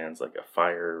 Rodan's like a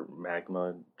fire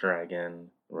magma dragon.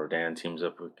 Rodan teams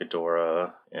up with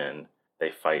Ghidorah, and they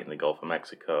fight in the Gulf of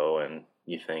Mexico, and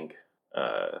you think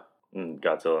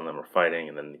Godzilla and them are fighting,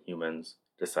 and then the humans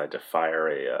decide to fire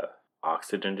a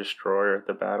oxygen destroyer at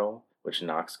the battle, which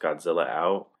knocks Godzilla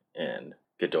out, and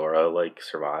Ghidorah like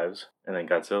survives, and then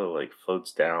Godzilla like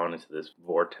floats down into this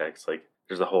vortex. Like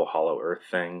there's a whole Hollow Earth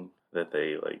thing that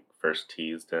they like first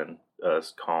teased in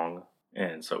Kong,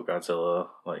 and so Godzilla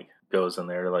like goes in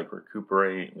there to like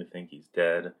recuperate. We think he's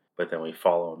dead, but then we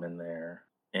follow him in there,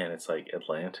 and it's like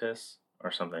Atlantis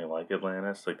or something like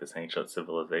Atlantis, like this ancient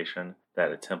civilization that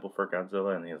had a temple for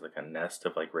Godzilla, and he has like a nest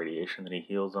of like radiation that he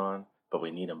heals on, but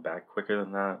we need him back quicker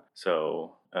than that.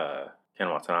 So Ken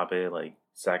Watanabe like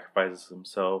sacrifices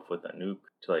himself with a nuke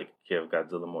to like give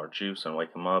Godzilla more juice and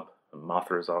wake him up. And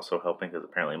Mothra is also helping because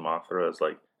apparently Mothra is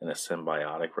like in a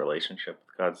symbiotic relationship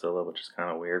with Godzilla, which is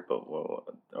kind of weird, but well,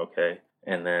 okay.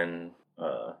 And then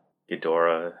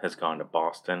Ghidorah has gone to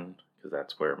Boston because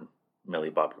that's where Millie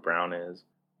Bobby Brown is,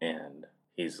 and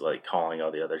he's like calling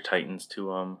all the other Titans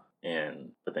to him,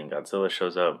 but then Godzilla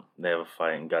shows up. They have a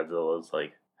fight, and Godzilla's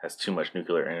like has too much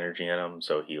nuclear energy in him,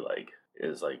 so he like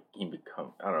is like he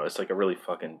become I don't know. It's like a really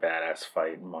fucking badass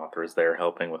fight. Mothra's there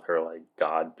helping with her like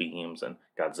god beams, and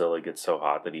Godzilla gets so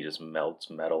hot that he just melts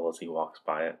metal as he walks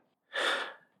by it.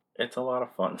 It's a lot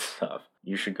of fun stuff.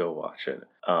 You should go watch it.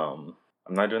 I'm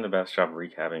not doing the best job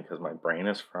recapping because my brain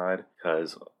is fried.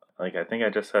 Because, like, I think I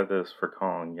just said this for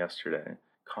Kong yesterday.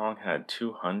 Kong had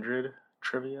 200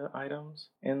 trivia items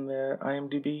in the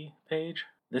IMDb page.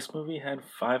 This movie had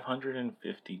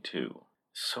 552.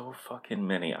 So fucking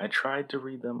many. I tried to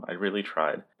read them. I really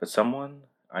tried. But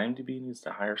IMDb needs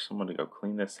to hire someone to go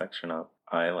clean this section up.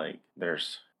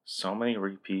 There's so many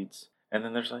repeats. And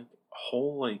then there's, like,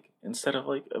 whole, like, instead of,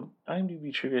 like, a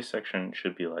IMDb trivia section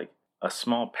should be, like, a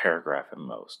small paragraph at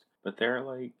most. But they're,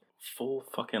 like, full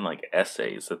fucking, like,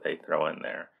 essays that they throw in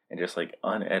there. And just, like,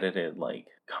 unedited, like,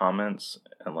 comments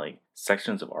and, like,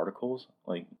 sections of articles.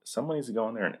 Like, someone needs to go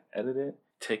in there and edit it,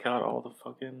 take out all the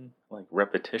fucking, like,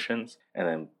 repetitions, and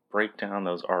then break down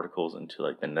those articles into,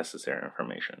 like, the necessary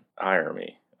information. Hire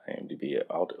me, IMDb,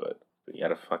 I'll do it. But you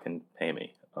gotta fucking pay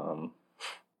me.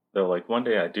 Though, like, one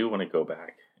day I do want to go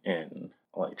back and,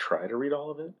 like, try to read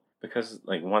all of it. Because,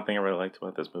 like, one thing I really liked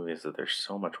about this movie is that there's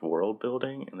so much world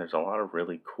building, and there's a lot of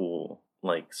really cool,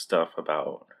 like, stuff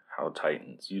about how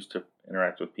Titans used to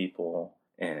interact with people,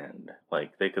 and,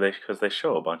 like, because they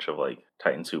show a bunch of, like,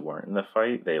 Titans who weren't in the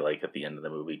fight. They, like, at the end of the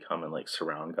movie come and, like,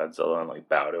 surround Godzilla and, like,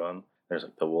 bow to him. There's,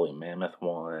 like, the woolly mammoth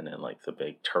one, and, like, the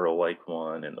big turtle-like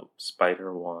one, and the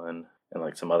spider one, and,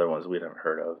 like, some other ones we haven't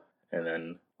heard of. And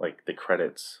then, like, the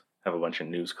credits have a bunch of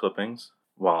news clippings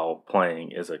while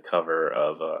playing is a cover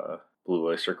of Blue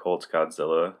Oyster Cult's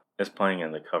Godzilla. It's playing,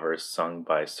 and the cover is sung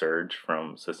by Surge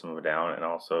from System of a Down, and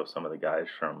also some of the guys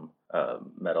from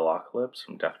Metalocalypse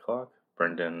from Deathclock,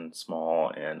 Brendan Small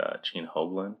and Gene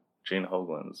Hoglan. Gene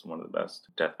Hoglan's one of the best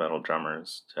death metal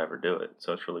drummers to ever do it,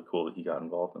 so it's really cool that he got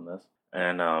involved in this.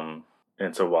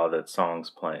 And so while that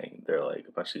song's playing, there are like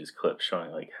a bunch of these clips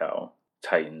showing like how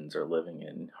Titans are living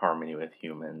in harmony with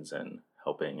humans and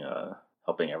helping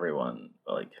everyone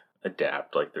like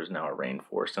adapt. Like there's now a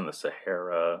rainforest in the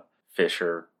Sahara. Fish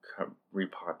are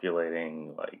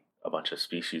repopulating. Like a bunch of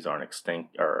species aren't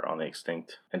extinct or on the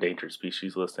extinct endangered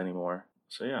species list anymore.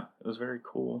 So yeah, it was very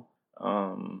cool.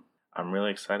 I'm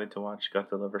really excited to watch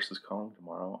Godzilla vs. Kong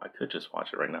tomorrow. I could just watch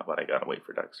it right now, but I gotta wait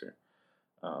for Dexter.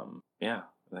 Yeah,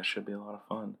 that should be a lot of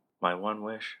fun. My one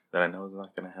wish that I know is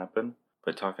not going to happen,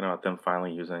 but talking about them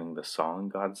finally using the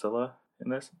song Godzilla in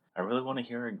this, I really want to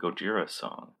hear a Gojira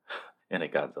song in a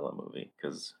Godzilla movie,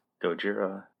 because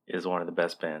Gojira is one of the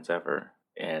best bands ever,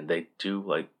 and they do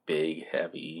like big,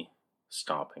 heavy,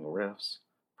 stomping riffs.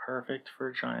 Perfect for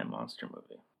a giant monster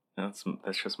movie. And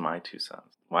that's just my 2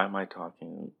 cents. Why am I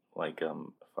talking like a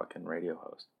fucking radio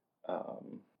host?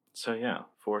 So yeah,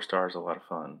 4 stars, a lot of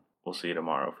fun. We'll see you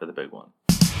tomorrow for the big one.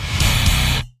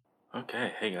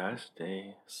 Okay, hey guys,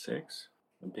 day 6,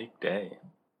 a big day.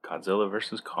 Godzilla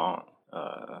vs. Kong.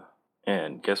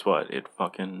 And guess what? It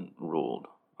fucking ruled.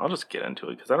 I'll just get into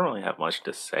it because I don't really have much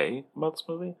to say about this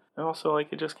movie. And also,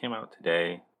 like, it just came out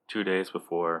today, 2 days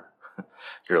before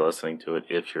you're listening to it,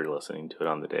 if you're listening to it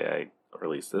on the day I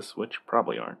release this, which you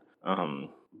probably aren't.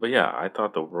 But yeah, I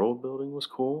thought the world building was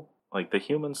cool. Like, the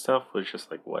human stuff was just,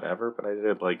 like, whatever, but I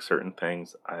did like certain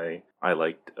things. I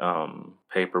liked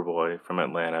Paperboy from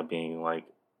Atlanta being, like,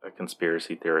 a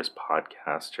conspiracy theorist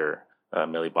podcaster.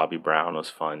 Millie Bobby Brown was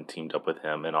fun, teamed up with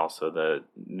him, and also the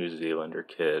New Zealander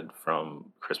kid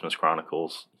from Christmas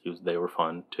Chronicles. They were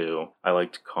fun, too. I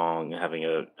liked Kong having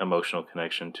an emotional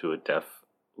connection to a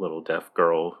little deaf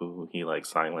girl who he, like,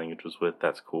 sign language was with.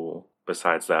 That's cool.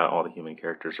 Besides that, all the human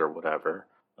characters are whatever.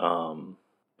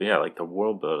 But yeah, like the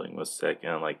world building was sick,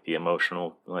 and like the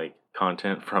emotional like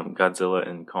content from Godzilla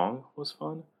and Kong was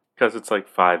fun because it's like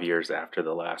 5 years after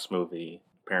the last movie.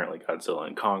 Apparently, Godzilla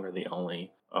and Kong are the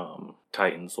only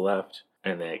Titans left,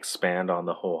 and they expand on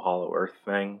the whole Hollow Earth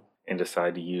thing and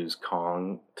decide to use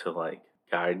Kong to like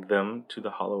guide them to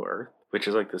the Hollow Earth, which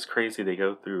is like this crazy. They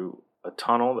go through a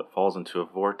tunnel that falls into a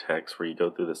vortex where you go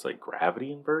through this like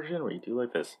gravity inversion where you do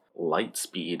like this light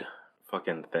speed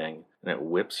fucking thing, and it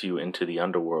whips you into the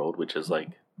underworld, which is like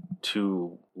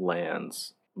 2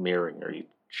 lands mirroring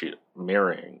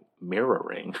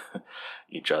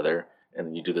each other, and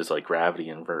then you do this like gravity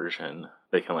inversion.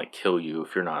 They can like kill you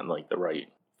if you're not in like the right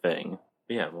thing.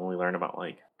 But yeah, when we learn about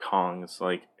like Kong's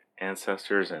like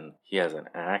ancestors, and he has an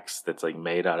axe that's like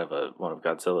made out of one of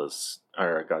Godzilla's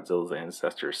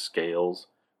ancestors' scales,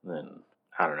 and then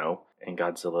I don't know, and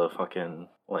Godzilla fucking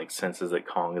like senses that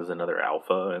Kong is another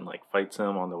alpha and like fights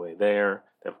him on the way there.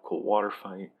 They have a cool water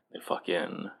fight. They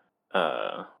fucking,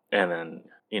 and then,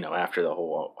 after the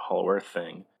whole Hollow Earth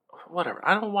thing, whatever.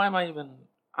 I don't know why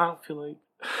I don't feel like,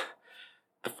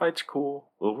 the fight's cool.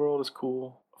 The world is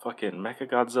cool. Fucking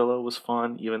Mechagodzilla was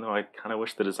fun, even though I kind of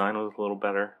wish the design was a little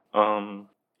better.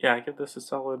 Yeah, I give this a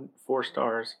solid 4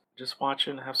 stars. Just watch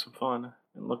it and have some fun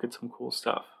and look at some cool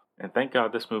stuff. And thank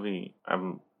God this movie,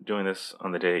 I'm doing this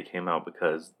on the day it came out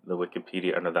because the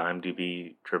Wikipedia under the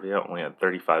IMDb trivia only had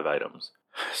 35 items.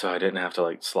 So I didn't have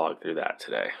to slog through that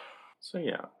today. So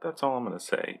yeah, that's all I'm going to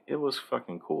say. It was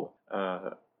fucking cool.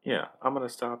 Yeah, I'm going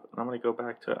to stop and I'm going to go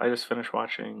back to, I just finished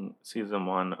watching season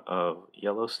 1 of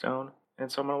Yellowstone.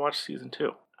 And so I'm going to watch season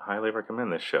 2. I highly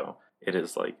recommend this show. It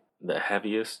is the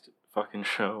heaviest fucking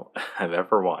show I've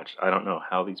ever watched. I don't know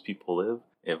how these people live.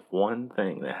 If one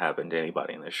thing that happened to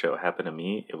anybody in this show happened to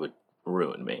me, it would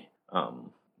ruin me.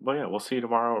 But yeah, we'll see you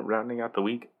tomorrow, rounding out the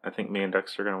week. I think me and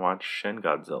Dexter are going to watch Shin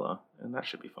Godzilla, and that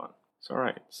should be fun. So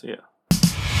alright, see ya.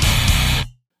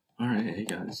 Alright, hey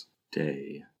guys.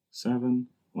 Day 7,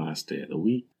 last day of the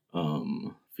week.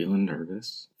 Feeling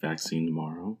nervous. Vaccine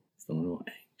tomorrow. Feeling a little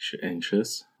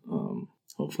anxious.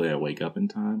 Hopefully I wake up in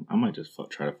time. I might just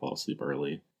try to fall asleep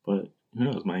early. But who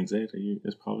knows, my anxiety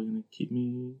is probably going to keep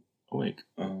me awake.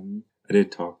 I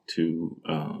did talk to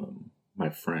my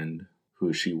friend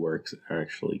who she works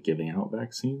actually giving out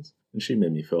vaccines, and she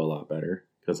made me feel a lot better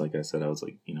because, like I said, I was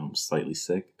I'm slightly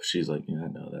sick. She's like, yeah,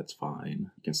 no, that's fine.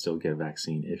 You can still get a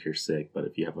vaccine if you're sick, but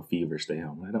if you have a fever, stay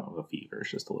home. I don't have a fever; it's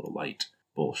just a little light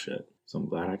bullshit. So I'm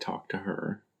glad I talked to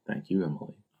her. Thank you,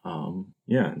 Emily.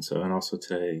 Yeah, and also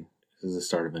today is the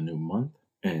start of a new month,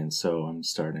 and so I'm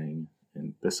starting.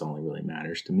 And this only really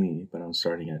matters to me, but I'm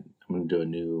going to do a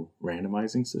new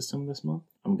randomizing system this month.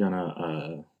 I'm going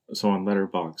to, so on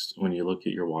Letterboxd, when you look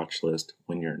at your watch list,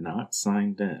 when you're not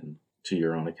signed in to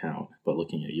your own account, but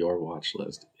looking at your watch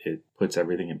list, it puts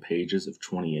everything in pages of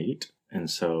 28. And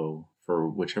so for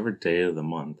whichever day of the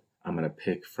month, I'm going to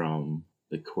pick from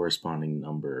the corresponding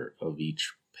number of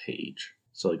each page.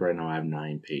 So right now I have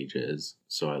 9 pages.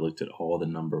 So I looked at all the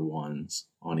number ones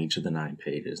on each of the 9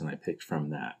 pages and I picked from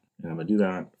that. And I'm going to do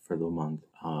that for the month,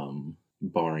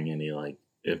 barring any,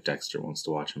 if Dexter wants to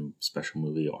watch a special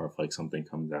movie or if, something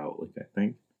comes out, I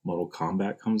think Mortal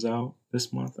Kombat comes out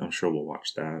this month. I'm sure we'll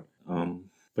watch that.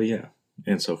 But yeah.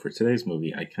 And so for today's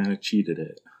movie, I kind of cheated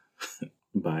it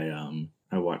by,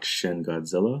 I watched Shin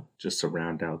Godzilla just to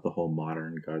round out the whole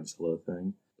modern Godzilla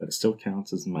thing. But it still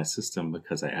counts as my system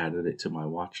because I added it to my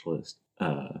watch list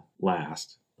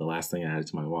last. The last thing I added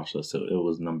to my watch list, so it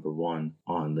was number 1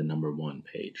 on the number 1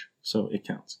 page. So it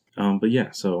counts. But yeah,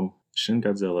 so Shin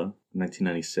Godzilla,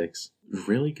 1996,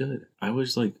 really good. I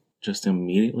was just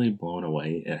immediately blown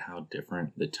away at how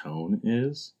different the tone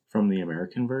is from the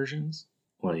American versions.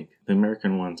 The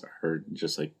American ones are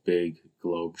just big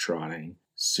globe-trotting,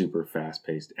 super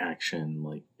fast-paced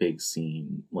action, big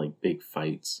scene, big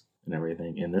fights and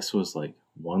everything. And this was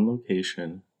one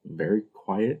location, very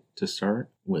quiet to start,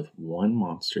 with one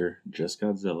monster, just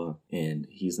Godzilla, and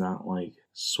he's not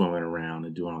swimming around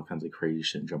and doing all kinds of crazy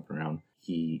shit and jumping around.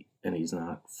 He's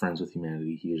not friends with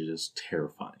humanity. He is just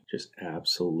terrifying, just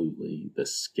absolutely the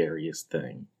scariest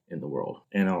thing in the world.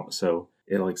 And also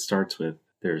it starts with,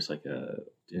 there's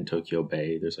in Tokyo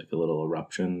Bay, there's a little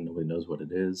eruption, nobody knows what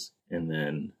it is, and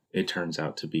then it turns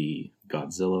out to be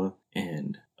Godzilla,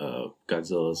 and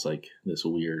Godzilla's this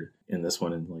weird, in this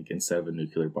one, instead of a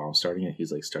nuclear bomb starting it,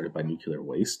 he's started by nuclear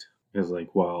waste. Because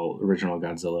while original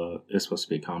Godzilla is supposed to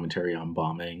be a commentary on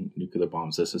bombing nuclear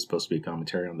bombs, this is supposed to be a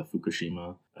commentary on the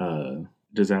Fukushima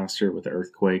disaster with the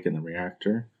earthquake and the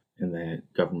reactor and the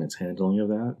government's handling of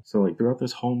that. So throughout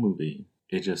this whole movie,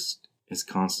 it just is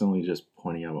constantly just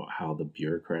pointing out how the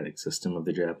bureaucratic system of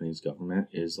the Japanese government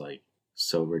is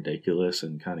so ridiculous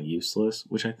and kind of useless,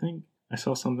 which I think I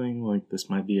saw something this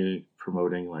might be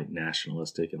promoting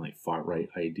nationalistic and far-right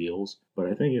ideals, but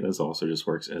I think it also just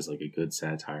works as a good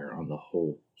satire on the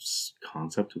whole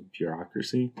concept of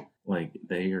bureaucracy.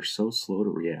 They are so slow to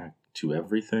react to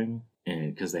everything,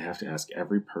 and because they have to ask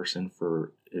every person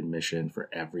for admission for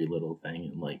every little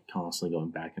thing, and constantly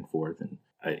going back and forth, and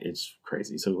it's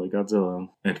crazy. So Godzilla,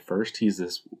 at first he's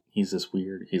this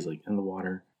weird, he's in the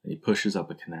water, and he pushes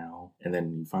up a canal, and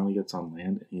then he finally gets on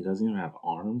land, and he doesn't even have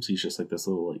arms. He's just this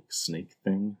little snake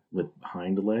thing with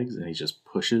hind legs, and he just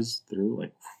pushes through,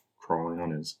 crawling on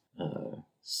his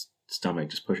stomach,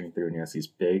 just pushing through, and he has these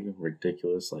big,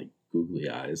 ridiculous, googly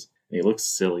eyes. And he looks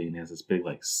silly, and he has this big,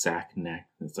 sack neck,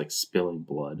 and it's spilling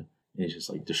blood. And he's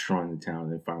just destroying the town,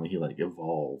 and then finally he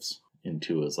evolves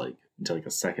into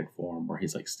a second form where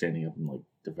he's like standing up and like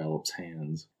develops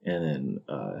hands, and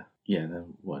then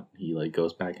he like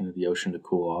goes back into the ocean to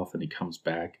cool off, and he comes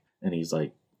back and he's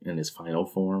like in his final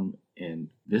form. And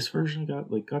this version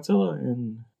got like Godzilla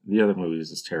in the other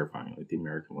movies is terrifying, like the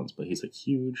American ones, but he's like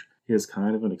huge. He has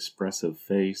kind of an expressive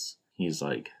face. He's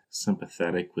like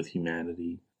sympathetic with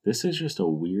humanity. This is just a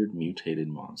weird mutated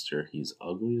monster. He's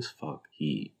ugly as fuck.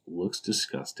 He looks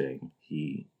disgusting.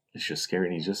 He is just scary,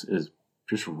 and he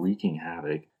just wreaking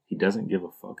havoc. He doesn't give a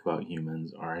fuck about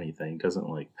humans or anything. Doesn't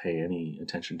like pay any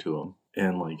attention to them.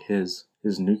 And like his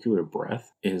nuclear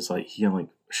breath is like he can like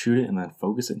shoot it and then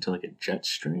focus it into like a jet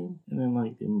stream. And then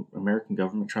like the American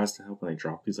government tries to help, and they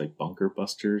drop these like bunker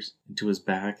busters into his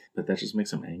back, but that just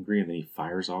makes him angry. And then he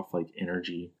fires off like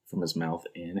energy from his mouth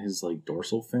and his like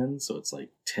dorsal fin, so it's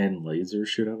like 10 lasers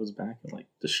shoot out of his back and like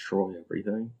destroy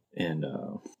everything. And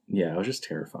it was just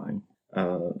terrifying.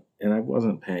 And I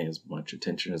wasn't paying as much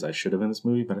attention as I should have in this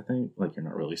movie, but I think like you're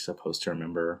not really supposed to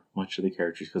remember much of the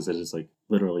characters because it is like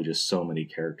literally just so many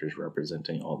characters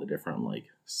representing all the different like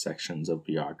sections of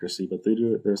bureaucracy. But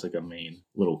there's like a main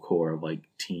little core of like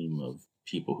team of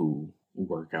people who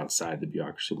work outside the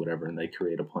bureaucracy, whatever, and they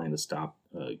create a plan to stop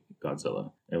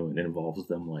Godzilla. And it involves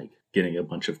them like getting a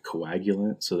bunch of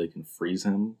coagulant so they can freeze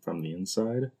him from the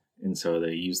inside. And so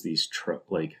they use these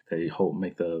make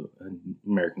the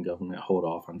American government hold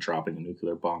off on dropping a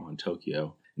nuclear bomb on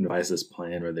Tokyo, and devise this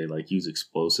plan where they like use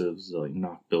explosives to like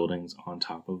knock buildings on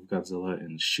top of Godzilla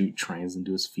and shoot trains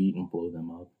into his feet and blow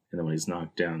them up. And then when he's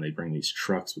knocked down, they bring these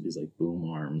trucks with these like boom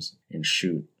arms and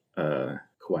shoot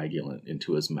coagulant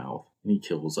into his mouth, and he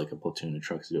kills like a platoon of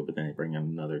trucks to do it. But then they bring in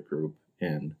another group,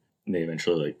 and they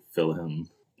eventually like fill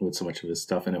him with so much of his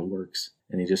stuff, and it works,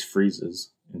 and he just freezes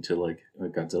into like a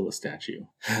Godzilla statue,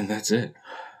 and that's it.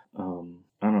 I don't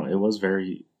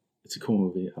know. It's a cool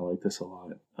movie. I like this a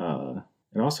lot.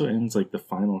 It also ends like the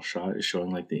final shot is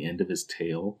showing like the end of his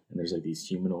tail, and there's like these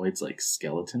humanoids like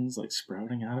skeletons like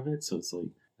sprouting out of it. So it's like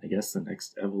I guess the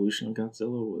next evolution of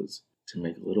Godzilla was to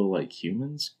make little like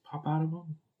humans pop out of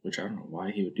him, which I don't know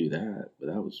why he would do that, but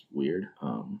that was weird.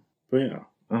 But yeah.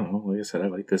 I don't know, like I said, I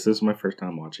like this. This is my first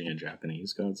time watching a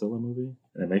Japanese Godzilla movie,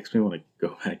 and it makes me want to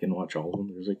go back and watch all of them.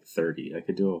 There's like 30. I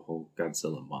could do a whole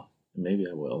Godzilla month, and maybe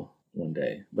I will one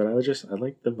day. But I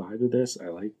like the vibe of this. I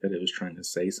like that it was trying to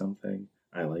say something.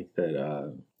 I like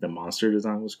that the monster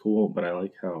design was cool, but I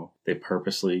like how they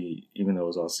purposely, even though it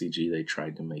was all CG, they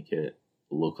tried to make it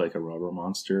look like a rubber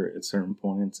monster at certain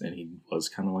points, and he was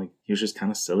just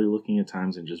kind of silly looking at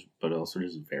times, but also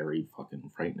just very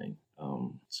fucking frightening.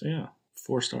 So yeah.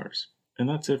 4 stars. And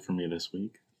that's it for me this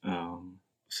week.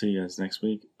 See you guys next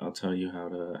week. I'll tell you how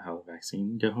the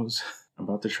vaccine goes. I'm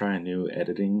about to try a new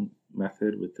editing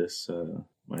method with this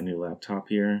my new laptop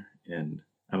here, and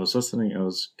I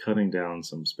was cutting down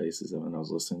some spaces and I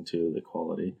was listening to the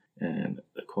quality, and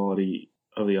the quality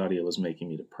of the audio was making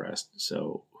me depressed.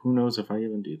 So who knows if I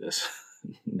even do this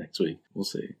next week. We'll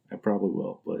see. I probably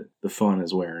will, but the fun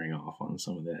is wearing off on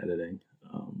some of the editing.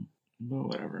 But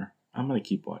whatever. I'm going to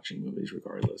keep watching movies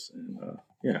regardless. And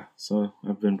so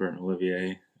I've been Brent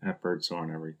Olivier at Birdsore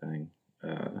and everything.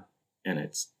 And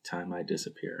it's time I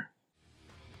disappear.